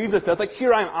now Jesus says,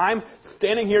 here I'm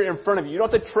standing here in front of you. You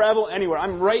don't have to travel anywhere.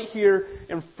 I'm right here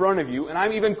in front of you, and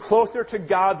I'm even closer to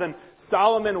God than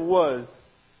Solomon was.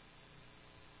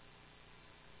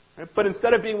 But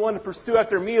instead of being one to pursue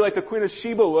after me like the Queen of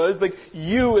Sheba was, like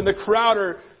you and the crowd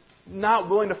are not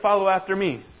willing to follow after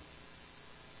me.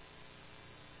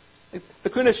 The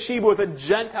Queen of Sheba was a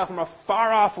Gentile from a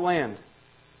far-off land.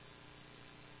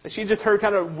 And she just heard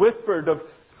kind of whispered of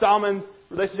Solomon's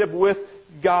relationship with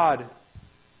God.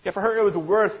 Yet for her it was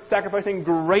worth sacrificing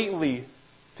greatly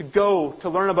to go to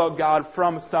learn about God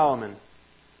from Solomon.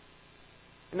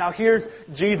 And now here's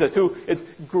Jesus, who is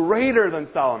greater than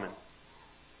Solomon.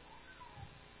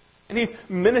 And He's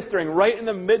ministering right in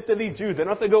the midst of these Jews. They don't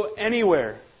have to go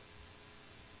anywhere.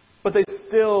 But they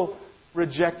still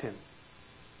reject Him.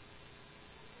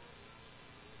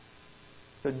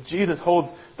 So Jesus holds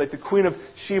like the Queen of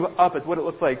Sheba up as what it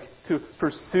looks like to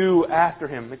pursue after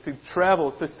Him, like to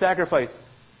travel, to sacrifice.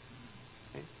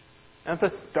 And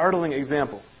that's a startling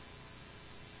example.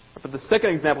 But the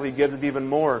second example He gives is even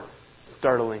more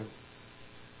startling.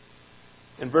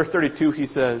 In verse 32 He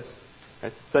says,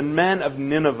 "The men of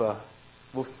Nineveh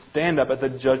will stand up at the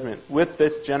judgment with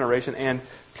this generation and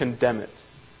condemn it.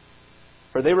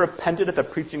 For they repented at the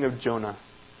preaching of Jonah.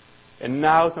 And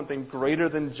now something greater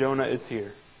than Jonah is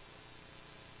here."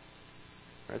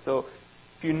 Right, so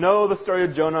if you know the story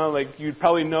of Jonah, you'd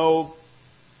probably know,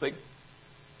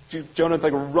 Jonah's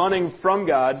running from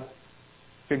God.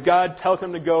 Because God tells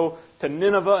him to go to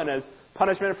Nineveh, and as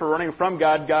punishment for running from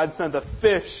God, God sends a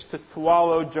fish to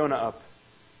swallow Jonah up.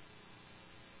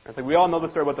 We all know the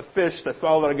story about the fish that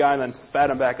swallowed a guy and then spat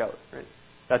him back out. Right?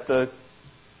 That's the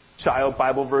child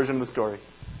Bible version of the story.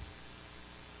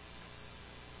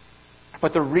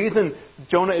 But the reason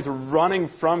Jonah is running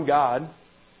from God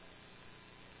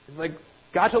It's like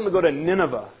God told him to go to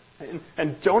Nineveh.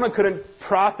 And Jonah couldn't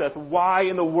process why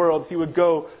in the world he would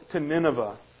go to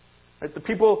Nineveh. Right? The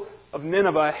people of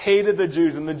Nineveh hated the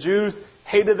Jews, and the Jews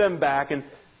hated them back. And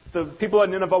the people of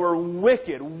Nineveh were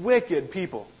wicked, wicked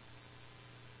people.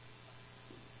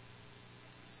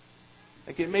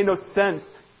 Like, it made no sense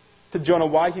to Jonah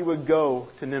why he would go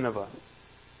to Nineveh.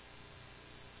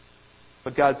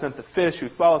 But God sent the fish who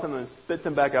swallows him and spits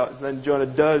him back out. And then Jonah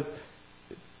does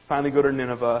finally go to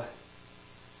Nineveh.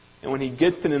 And when he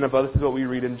gets to Nineveh, this is what we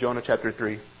read in Jonah chapter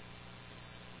 3.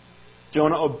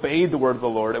 Jonah obeyed the word of the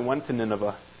Lord and went to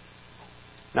Nineveh.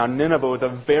 Now Nineveh was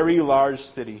a very large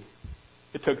city.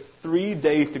 It took 3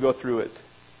 days to go through it.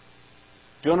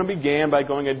 Jonah began by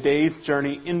going a day's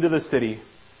journey into the city,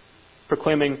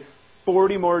 proclaiming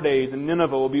 40 more days and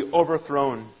Nineveh will be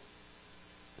overthrown.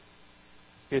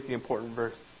 Here's the important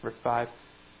verse 5.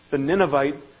 The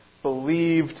Ninevites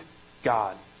believed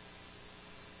God.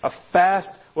 A fast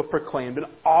was proclaimed, and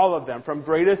all of them, from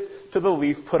greatest to the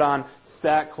least, put on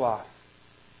sackcloth.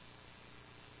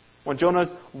 When Jonah's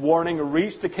warning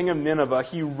reached the king of Nineveh,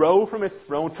 he rose from his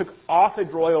throne, took off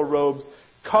his royal robes,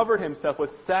 covered himself with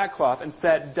sackcloth, and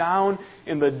sat down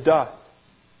in the dust.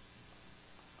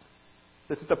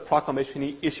 This is the proclamation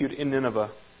he issued in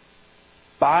Nineveh.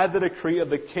 By the decree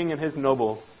of the king and his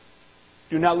nobles,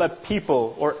 do not let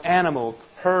people or animals,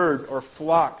 herd or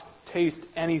flocks taste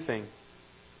anything.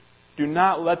 Do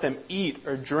not let them eat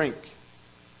or drink,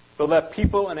 but let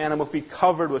people and animals be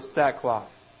covered with sackcloth.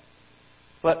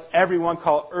 Let everyone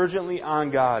call urgently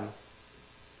on God.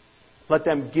 Let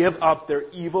them give up their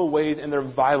evil ways and their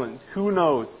violence. Who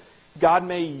knows? God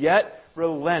may yet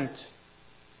relent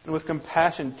and with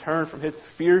compassion turn from his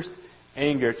fierce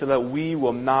anger so that we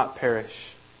will not perish.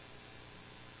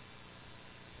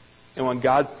 And when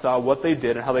God saw what they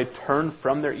did and how they turned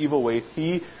from their evil ways,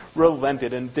 he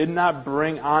relented and did not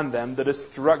bring on them the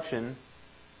destruction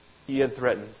he had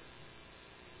threatened.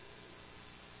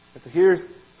 And so here's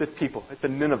this people, it's the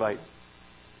Ninevites,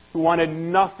 who wanted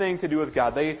nothing to do with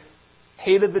God. They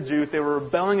hated the Jews. They were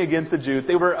rebelling against the Jews.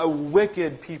 They were a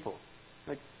wicked people.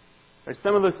 Like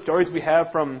some of the stories we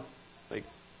have from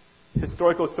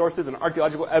historical sources and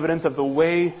archaeological evidence of the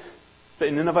way the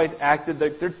Ninevites acted,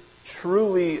 they're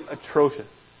truly atrocious.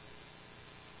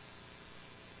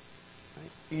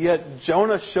 Yet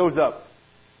Jonah shows up,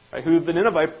 right, who the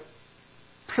Ninevites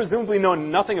presumably know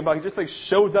nothing about. He just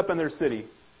shows up in their city.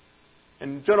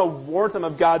 And Jonah warns them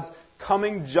of God's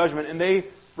coming judgment, and they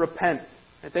repent.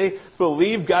 Right? They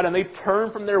believe God, and they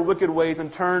turn from their wicked ways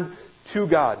and turn to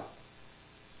God.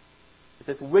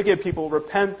 This wicked people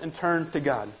repent and turn to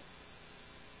God.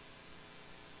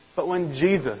 But when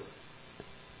Jesus,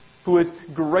 who is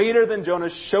greater than Jonah,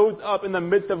 shows up in the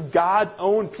midst of God's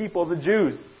own people, the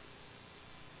Jews,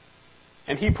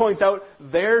 and he points out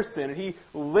their sin, and he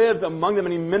lives among them,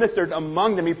 and he ministers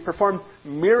among them, he performs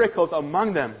miracles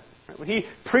among them. When he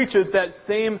preaches that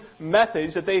same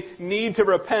message that they need to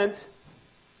repent,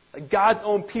 God's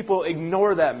own people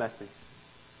ignore that message.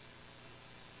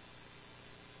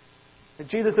 And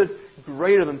Jesus is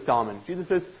greater than Solomon. Jesus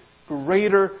is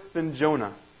greater than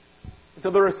Jonah. And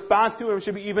so the response to him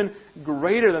should be even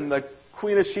greater than the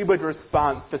Queen of Sheba's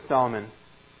response to Solomon.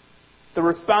 The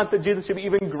response to Jesus should be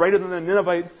even greater than the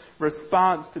Ninevite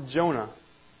response to Jonah.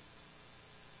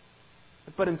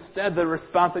 But instead, the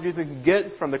response that Jesus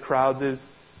gets from the crowds is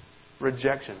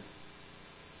rejection.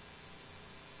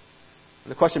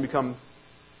 And the question becomes,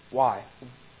 why?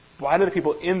 Why do the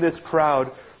people in this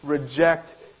crowd reject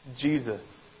Jesus?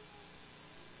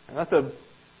 And that's a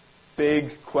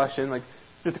big question.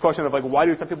 Just a question of why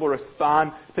do some people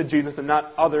respond to Jesus and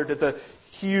not others? It's a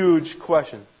huge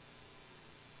question.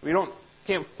 We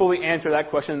can't fully answer that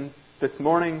question this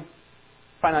morning,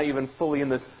 probably not even fully in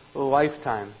this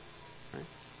lifetime. Right?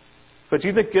 But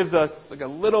Jesus gives us a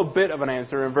little bit of an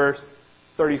answer in verse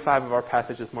 35 of our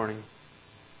passage this morning.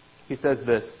 He says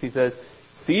this. He says,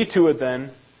 "See to it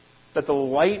then that the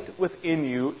light within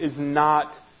you is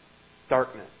not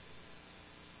darkness."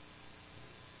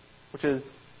 Which is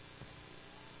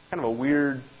kind of a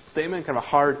weird statement, kind of a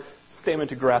hard statement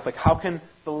to grasp. How can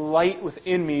the light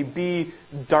within me be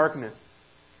darkness?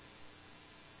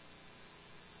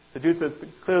 The Jews is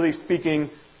clearly speaking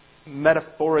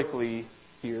metaphorically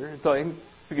here. And so if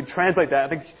we could translate that, I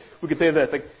think we could say this.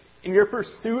 In your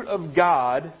pursuit of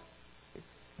God,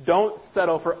 don't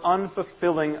settle for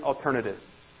unfulfilling alternatives.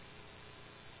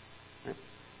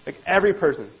 Every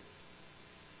person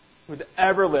who's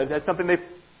ever lived has something they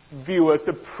view as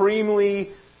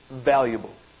supremely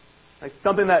valuable.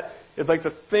 Something that is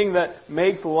the thing that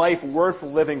makes life worth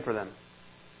living for them.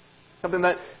 Something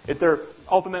that is their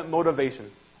ultimate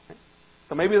motivation.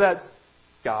 So maybe that's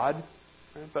God.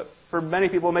 Right? But for many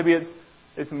people, maybe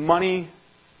it's money.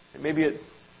 Maybe it's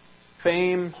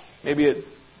fame. Maybe it's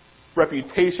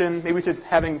reputation. Maybe it's just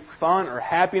having fun or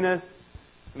happiness.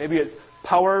 Maybe it's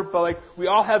power. But we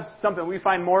all have something we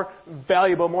find more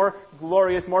valuable, more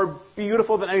glorious, more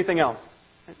beautiful than anything else.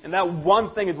 And that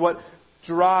one thing is what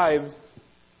drives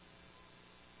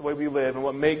the way we live and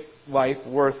what makes life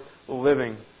worth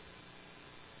living.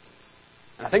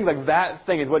 And I think that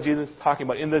thing is what Jesus is talking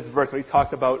about in this verse when he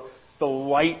talks about the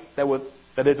light that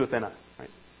is within us. Right?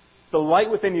 The light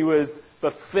within you is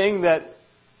the thing that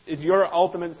is your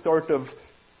ultimate source of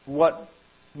what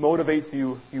motivates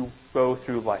you go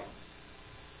through life.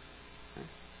 Right?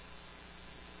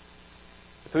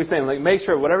 So he's saying, make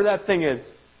sure, whatever that thing is,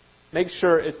 make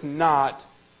sure it's not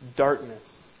darkness.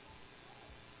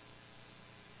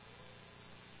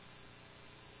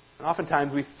 And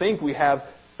oftentimes we think we have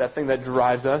that thing that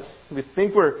drives us. We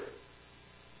think we're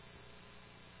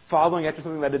following after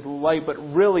something that is light, but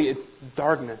really it's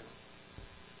darkness.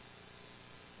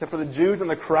 And for the Jews in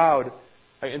the crowd,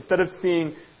 right, instead of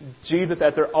seeing Jesus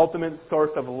as their ultimate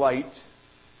source of light,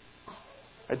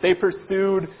 right, they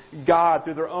pursued God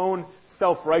through their own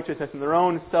self-righteousness and their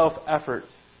own self-effort.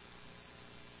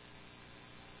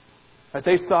 As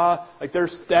they saw their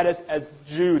status as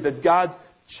Jews, as God's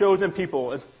chosen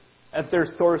people, as their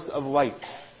source of light.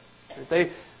 They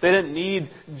didn't need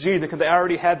Jesus because they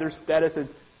already had their status as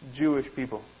Jewish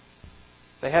people.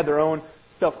 They had their own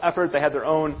self-effort. They had their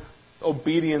own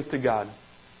obedience to God.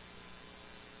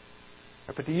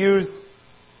 But to use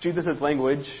Jesus'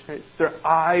 language, their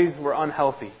eyes were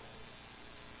unhealthy.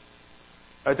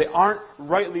 They aren't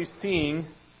rightly seeing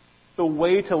the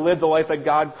way to live the life that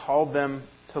God called them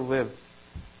to live.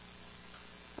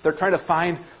 They're trying to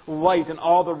find light in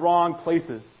all the wrong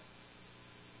places.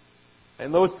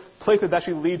 And those places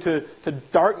actually lead to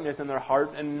darkness in their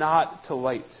heart and not to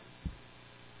light.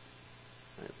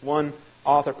 One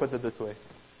author puts it this way.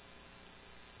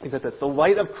 He said that the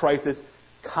light of Christ is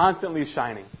constantly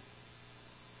shining.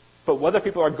 But whether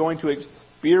people are going to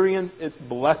experience its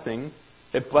blessing,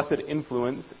 its blessed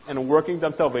influence, and workings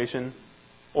of salvation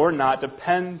or not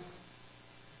depends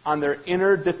on their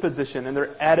inner disposition and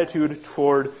their attitude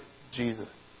toward Jesus.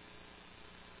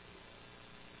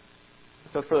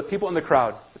 So for the people in the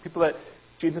crowd, the people that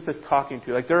Jesus is talking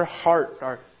to, their hearts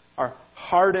are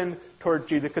hardened toward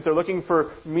Jesus because they're looking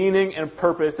for meaning and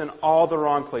purpose in all the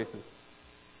wrong places.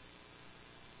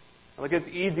 It's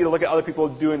easy to look at other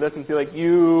people doing this and feel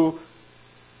you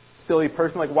silly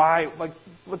person, why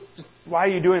are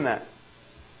you doing that?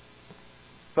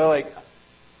 But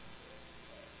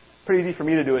pretty easy for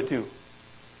me to do it too.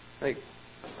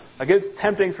 It's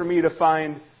tempting for me to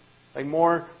find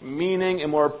more meaning and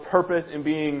more purpose in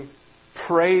being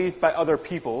praised by other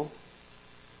people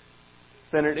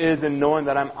than it is in knowing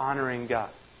that I'm honoring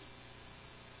God.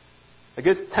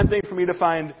 It's tempting for me to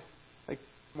find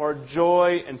more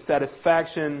joy and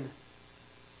satisfaction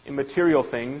in material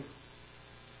things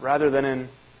rather than in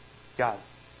God.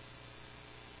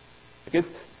 It's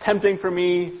tempting for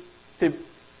me to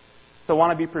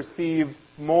want to be perceived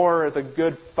more as a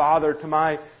good father to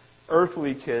my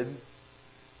earthly kids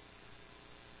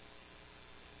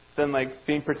than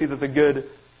being perceived as a good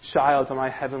child to my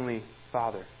heavenly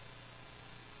Father.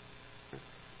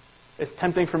 It's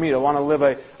tempting for me to want to live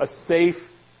a safe,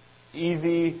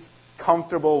 easy,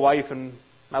 comfortable life in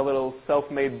my little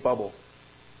self-made bubble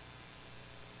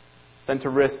than to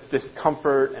risk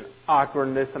discomfort and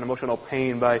awkwardness and emotional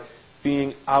pain by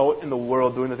being out in the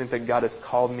world doing the things that God has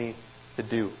called me to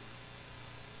do.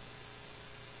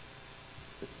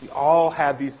 We all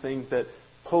have these things that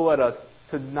pull at us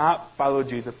to not follow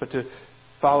Jesus, but to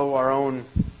follow our own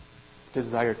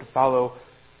desire, to follow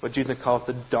what Jesus calls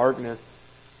the darkness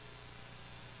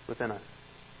within us.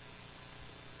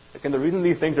 And the reason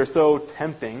these things are so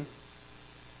tempting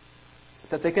is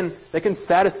that they can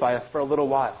satisfy us for a little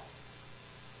while.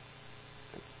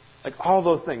 All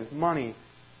those things, money,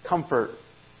 comfort,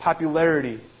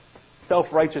 popularity,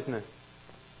 self-righteousness.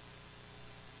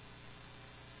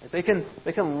 They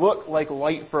can look like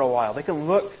light for a while. They can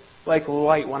look like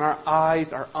light when our eyes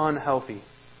are unhealthy.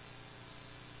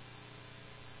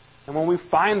 And when we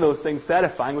find those things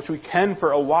satisfying, which we can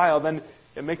for a while, then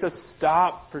it makes us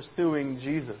stop pursuing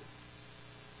Jesus.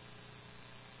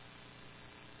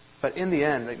 But in the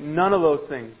end, none of those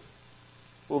things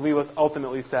will leave us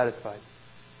ultimately satisfied.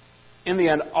 In the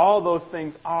end, all those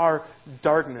things are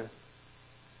darkness.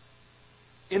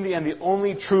 In the end, the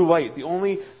only true light, the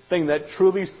only thing that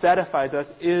truly satisfies us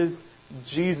is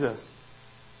Jesus.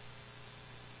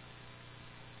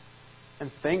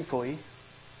 And thankfully,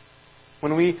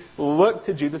 When we look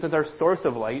to Jesus as our source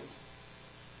of light,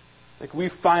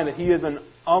 we find that He is an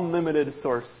unlimited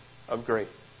source of grace.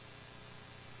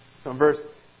 So in verse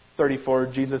 34,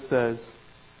 Jesus says,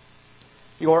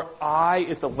 "Your eye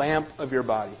is the lamp of your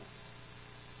body."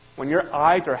 When your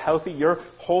eyes are healthy, your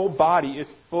whole body is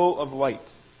full of light.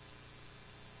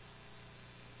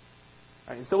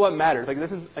 Right, and so what matters,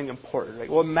 this is important, right?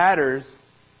 What matters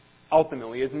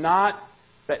ultimately is not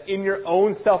that in your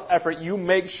own self-effort you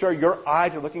make sure your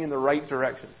eyes are looking in the right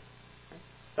direction.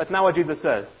 That's not what Jesus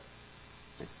says.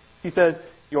 He says,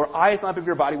 your eye is the lamp of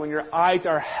your body. When your eyes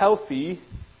are healthy,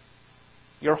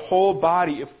 your whole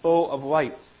body is full of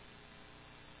light.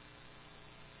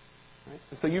 Right?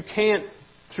 And so you can't,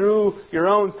 through your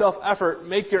own self-effort,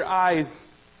 make your eyes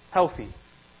healthy.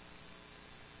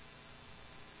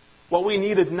 What we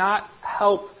need is not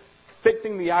help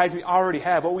fixing the eyes we already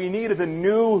have. What we need is a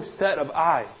new set of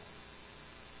eyes.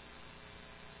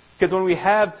 Because when we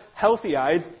have healthy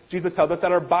eyes, Jesus tells us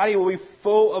that our body will be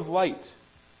full of light.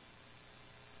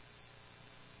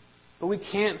 But we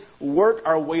can't work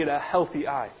our way to healthy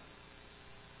eyes.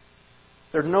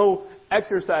 There's no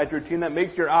exercise routine that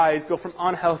makes your eyes go from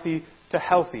unhealthy to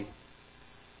healthy.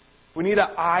 We need an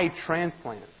eye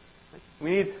transplant.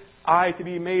 We need eyes to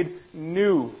be made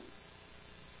new.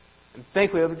 And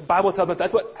thankfully, the Bible tells us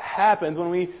that's what happens when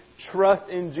we trust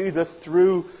in Jesus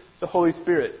through the Holy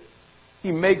Spirit.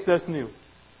 He makes us new.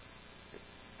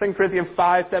 2 Corinthians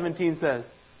 5:17 says,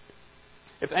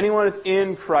 "If anyone is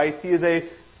in Christ, he is a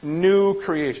new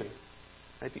creation."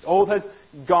 Right? The old has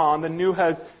gone, the new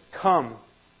has come.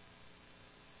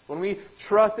 When we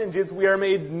trust in Jesus, we are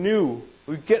made new.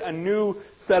 We get a new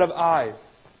set of eyes.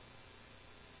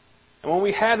 And when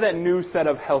we have that new set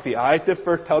of healthy eyes, this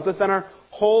verse tells us that our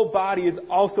whole body is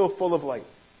also full of light.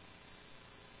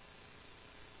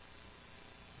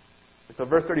 And so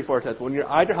verse 34 says, when your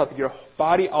eyes are healthy, your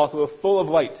body also is full of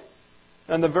light.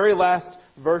 And the very last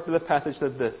verse of this passage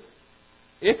says this: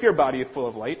 if your body is full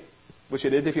of light, which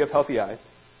it is if you have healthy eyes,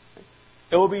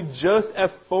 it will be just as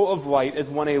full of light as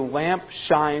when a lamp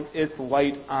shines its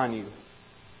light on you.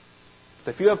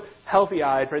 So if you have healthy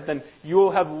eyes, right, then you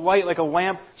will have light like a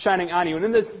lamp shining on you. And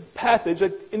in this passage,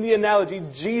 in the analogy,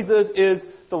 Jesus is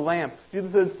the lamp.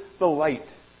 Jesus is the light.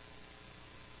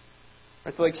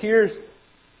 Right, so here's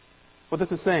what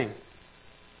this is saying.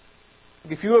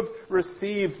 If you have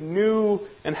received new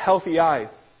and healthy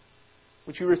eyes,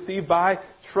 which you receive by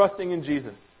trusting in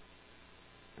Jesus,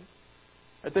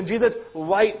 right, then Jesus'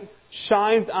 light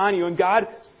shines on you, and God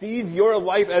sees your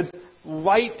life as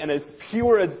light and as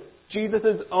pure as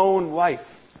Jesus' own life.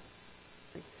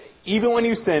 Even when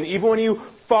you sin, even when you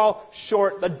fall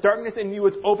short, the darkness in you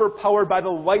is overpowered by the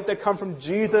light that comes from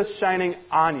Jesus shining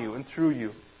on you and through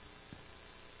you.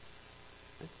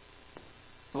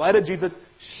 The light of Jesus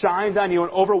shines on you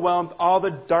and overwhelms all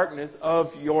the darkness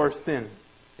of your sin.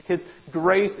 His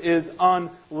grace is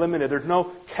unlimited. There's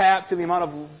no cap to the amount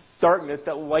of darkness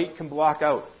that light can block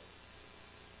out.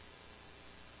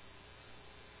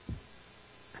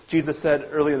 Jesus said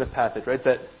earlier in this passage, right,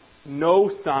 that no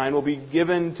sign will be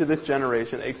given to this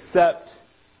generation except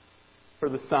for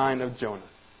the sign of Jonah.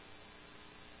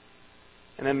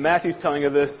 And then Matthew's telling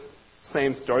of this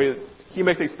same story. He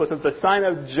makes it explicit. The sign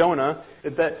of Jonah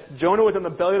is that Jonah was in the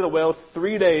belly of the whale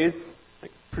 3 days,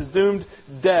 presumed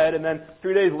dead, and then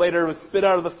 3 days later was spit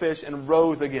out of the fish and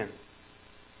rose again.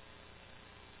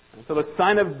 And so the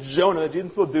sign of Jonah that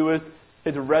Jesus will do is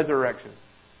his resurrection.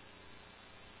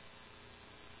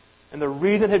 And the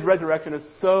reason his resurrection is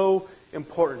so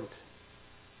important,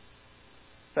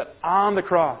 that on the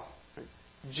cross,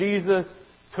 Jesus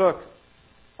took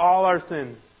all our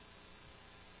sins.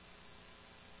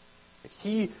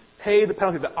 He paid the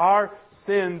penalty that our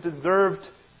sin deserved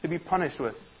to be punished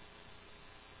with.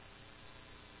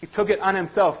 He took it on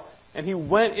himself, and he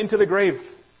went into the grave.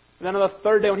 And then on the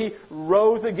third day, when he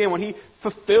rose again, when he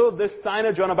fulfilled this sign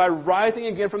of Jonah by rising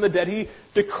again from the dead, he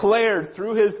declared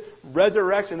through his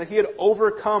resurrection that he had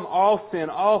overcome all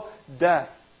sin, all death.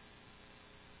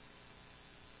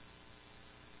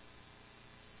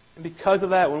 And because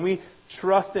of that, when we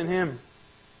trust in him,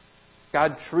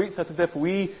 God treats us as if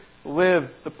we live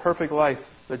the perfect life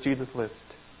that Jesus lived.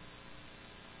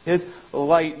 His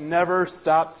light never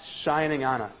stops shining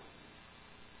on us.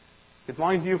 As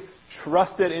long as you've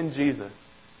trusted in Jesus,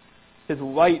 his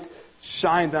light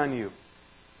shines on you.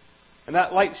 And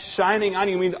that light shining on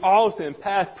you means all sin,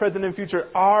 past, present, and future,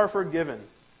 are forgiven.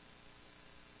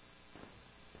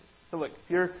 So look, if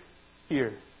you're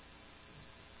here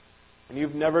and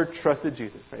you've never trusted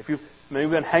Jesus, right? If you've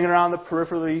maybe been hanging around the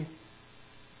periphery,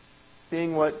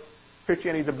 seeing what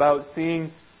Christianity is about,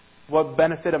 seeing what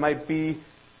benefit it might be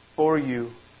for you,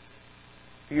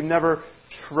 you never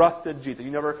trusted Jesus,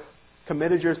 you never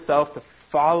committed yourself to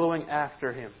following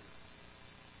after Him,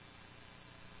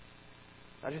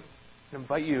 I just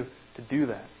invite you to do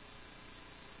that.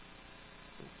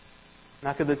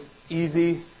 Not because it's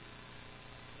easy,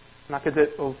 not because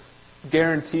it will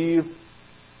guarantee you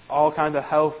all kinds of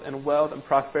health and wealth and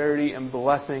prosperity and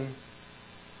blessing,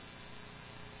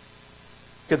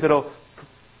 because it'll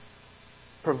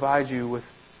provide you with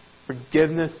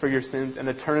forgiveness for your sins and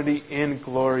eternity in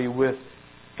glory with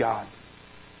God.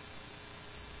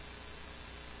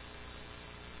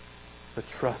 So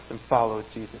trust and follow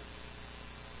Jesus.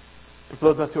 And for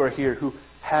those of us who are here, who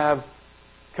have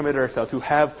committed ourselves, who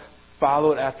have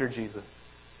followed after Jesus,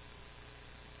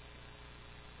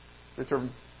 this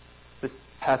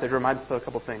passage reminds us of a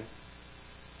couple things.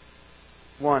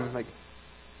 One,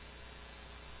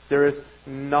 there is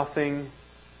nothing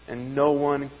and no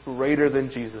one greater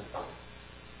than Jesus.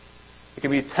 It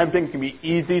can be tempting, it can be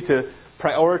easy to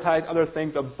prioritize other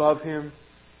things above Him,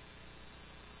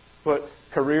 put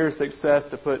career success,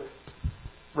 to put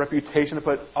reputation, to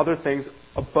put other things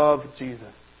above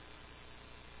Jesus.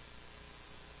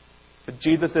 But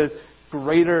Jesus is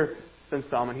greater than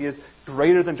Solomon. He is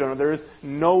greater than Jonah. There is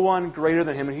no one greater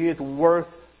than Him, and He is worth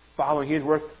following. He is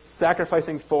worth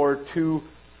sacrificing for, to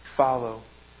follow.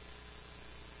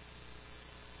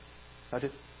 I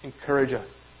just encourage us.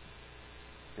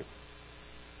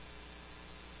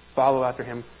 Follow after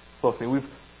Him closely. We've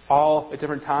all, at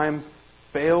different times,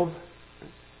 failed.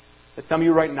 Some of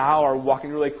you right now are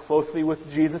walking really closely with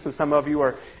Jesus, and some of you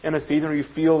are in a season where you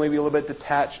feel maybe a little bit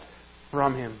detached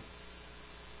from Him.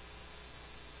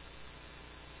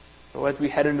 So as we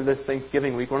head into this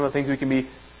Thanksgiving week, one of the things we can be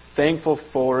thankful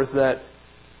for is that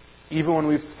even when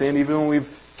we've sinned, even when we've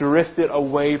drifted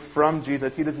away from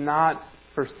Jesus, He does not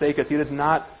forsake us. He does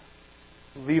not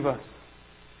leave us.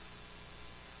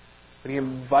 But He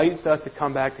invites us to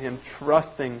come back to Him,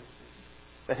 trusting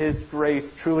that His grace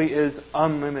truly is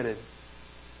unlimited.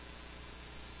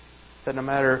 That no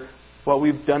matter what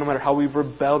we've done, no matter how we've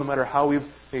rebelled, no matter how we've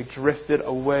drifted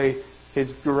away, His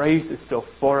grace is still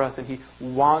for us, and He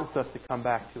wants us to come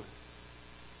back to it.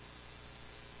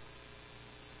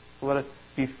 So let us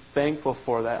be thankful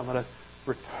for that, and let us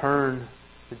return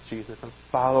to Jesus and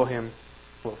follow Him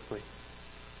closely.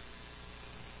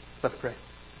 Let's pray.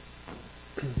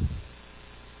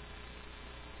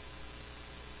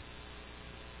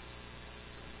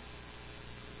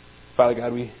 Father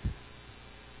God, we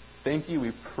thank You,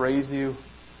 we praise You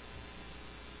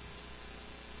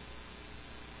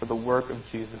for the work of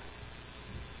Jesus.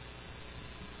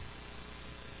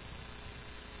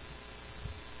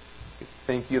 We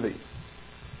thank You that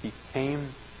He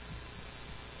came,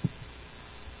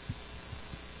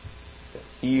 that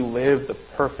He lived the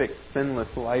perfect, sinless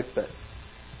life that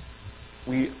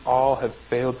we all have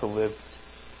failed to live.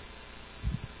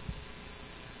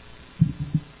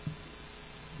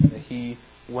 That He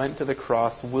went to the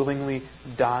cross willingly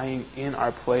dying in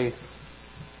our place,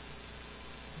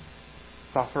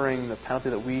 suffering the penalty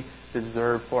that we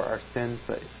deserve for our sins,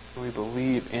 that when we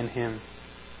believe in Him,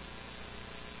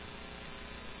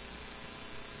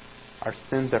 our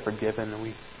sins are forgiven and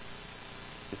we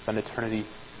spend eternity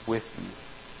with You.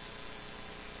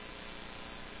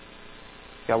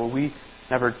 God, will we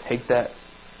never take that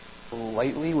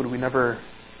lightly? Would we never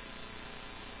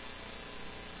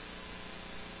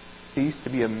cease to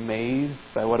be amazed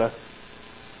by what a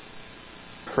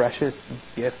precious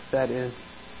gift that is?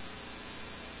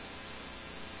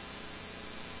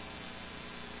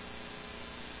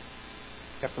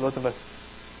 God, for those of us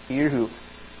here who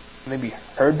maybe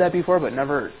heard that before but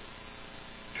never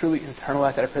truly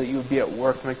internalized that, I pray that You would be at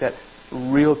work to make that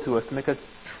real to us, to make us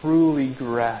truly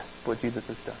grasp what Jesus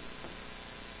has done.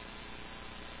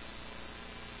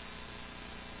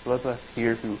 For those of us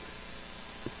here who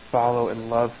follow and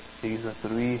love Jesus,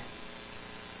 would we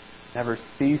never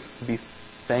cease to be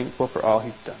thankful for all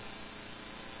He's done.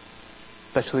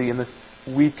 Especially in this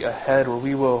week ahead where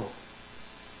we will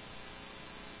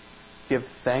give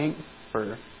thanks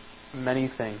for many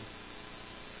things.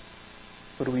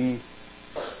 Would we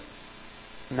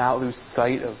not lose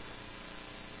sight of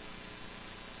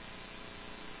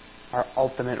our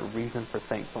ultimate reason for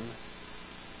thankfulness,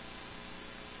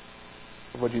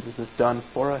 of what Jesus has done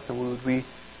for us, and would we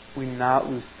not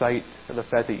lose sight of the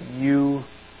fact that You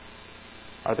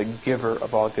are the giver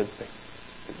of all good things,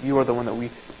 that You are the one that we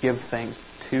give thanks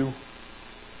to.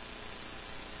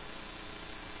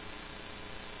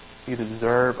 You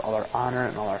deserve all our honor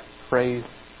and all our praise.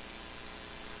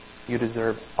 You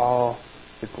deserve all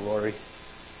the glory.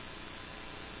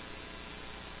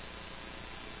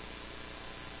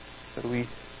 That we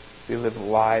We live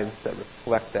lives that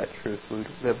reflect that truth. We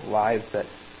live lives that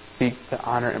seek to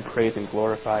honor and praise and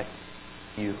glorify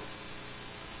you.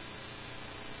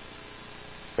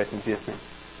 Pray in Jesus' name.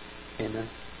 Amen.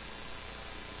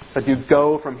 As you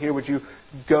go from here, would you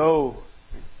go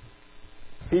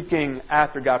seeking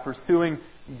after God, pursuing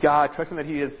God, trusting that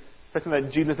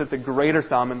Jesus is the greater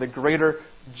Solomon, the greater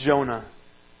Jonah?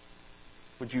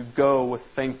 Would you go with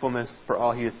thankfulness for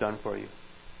all He has done for you?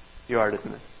 You are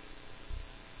dismissed.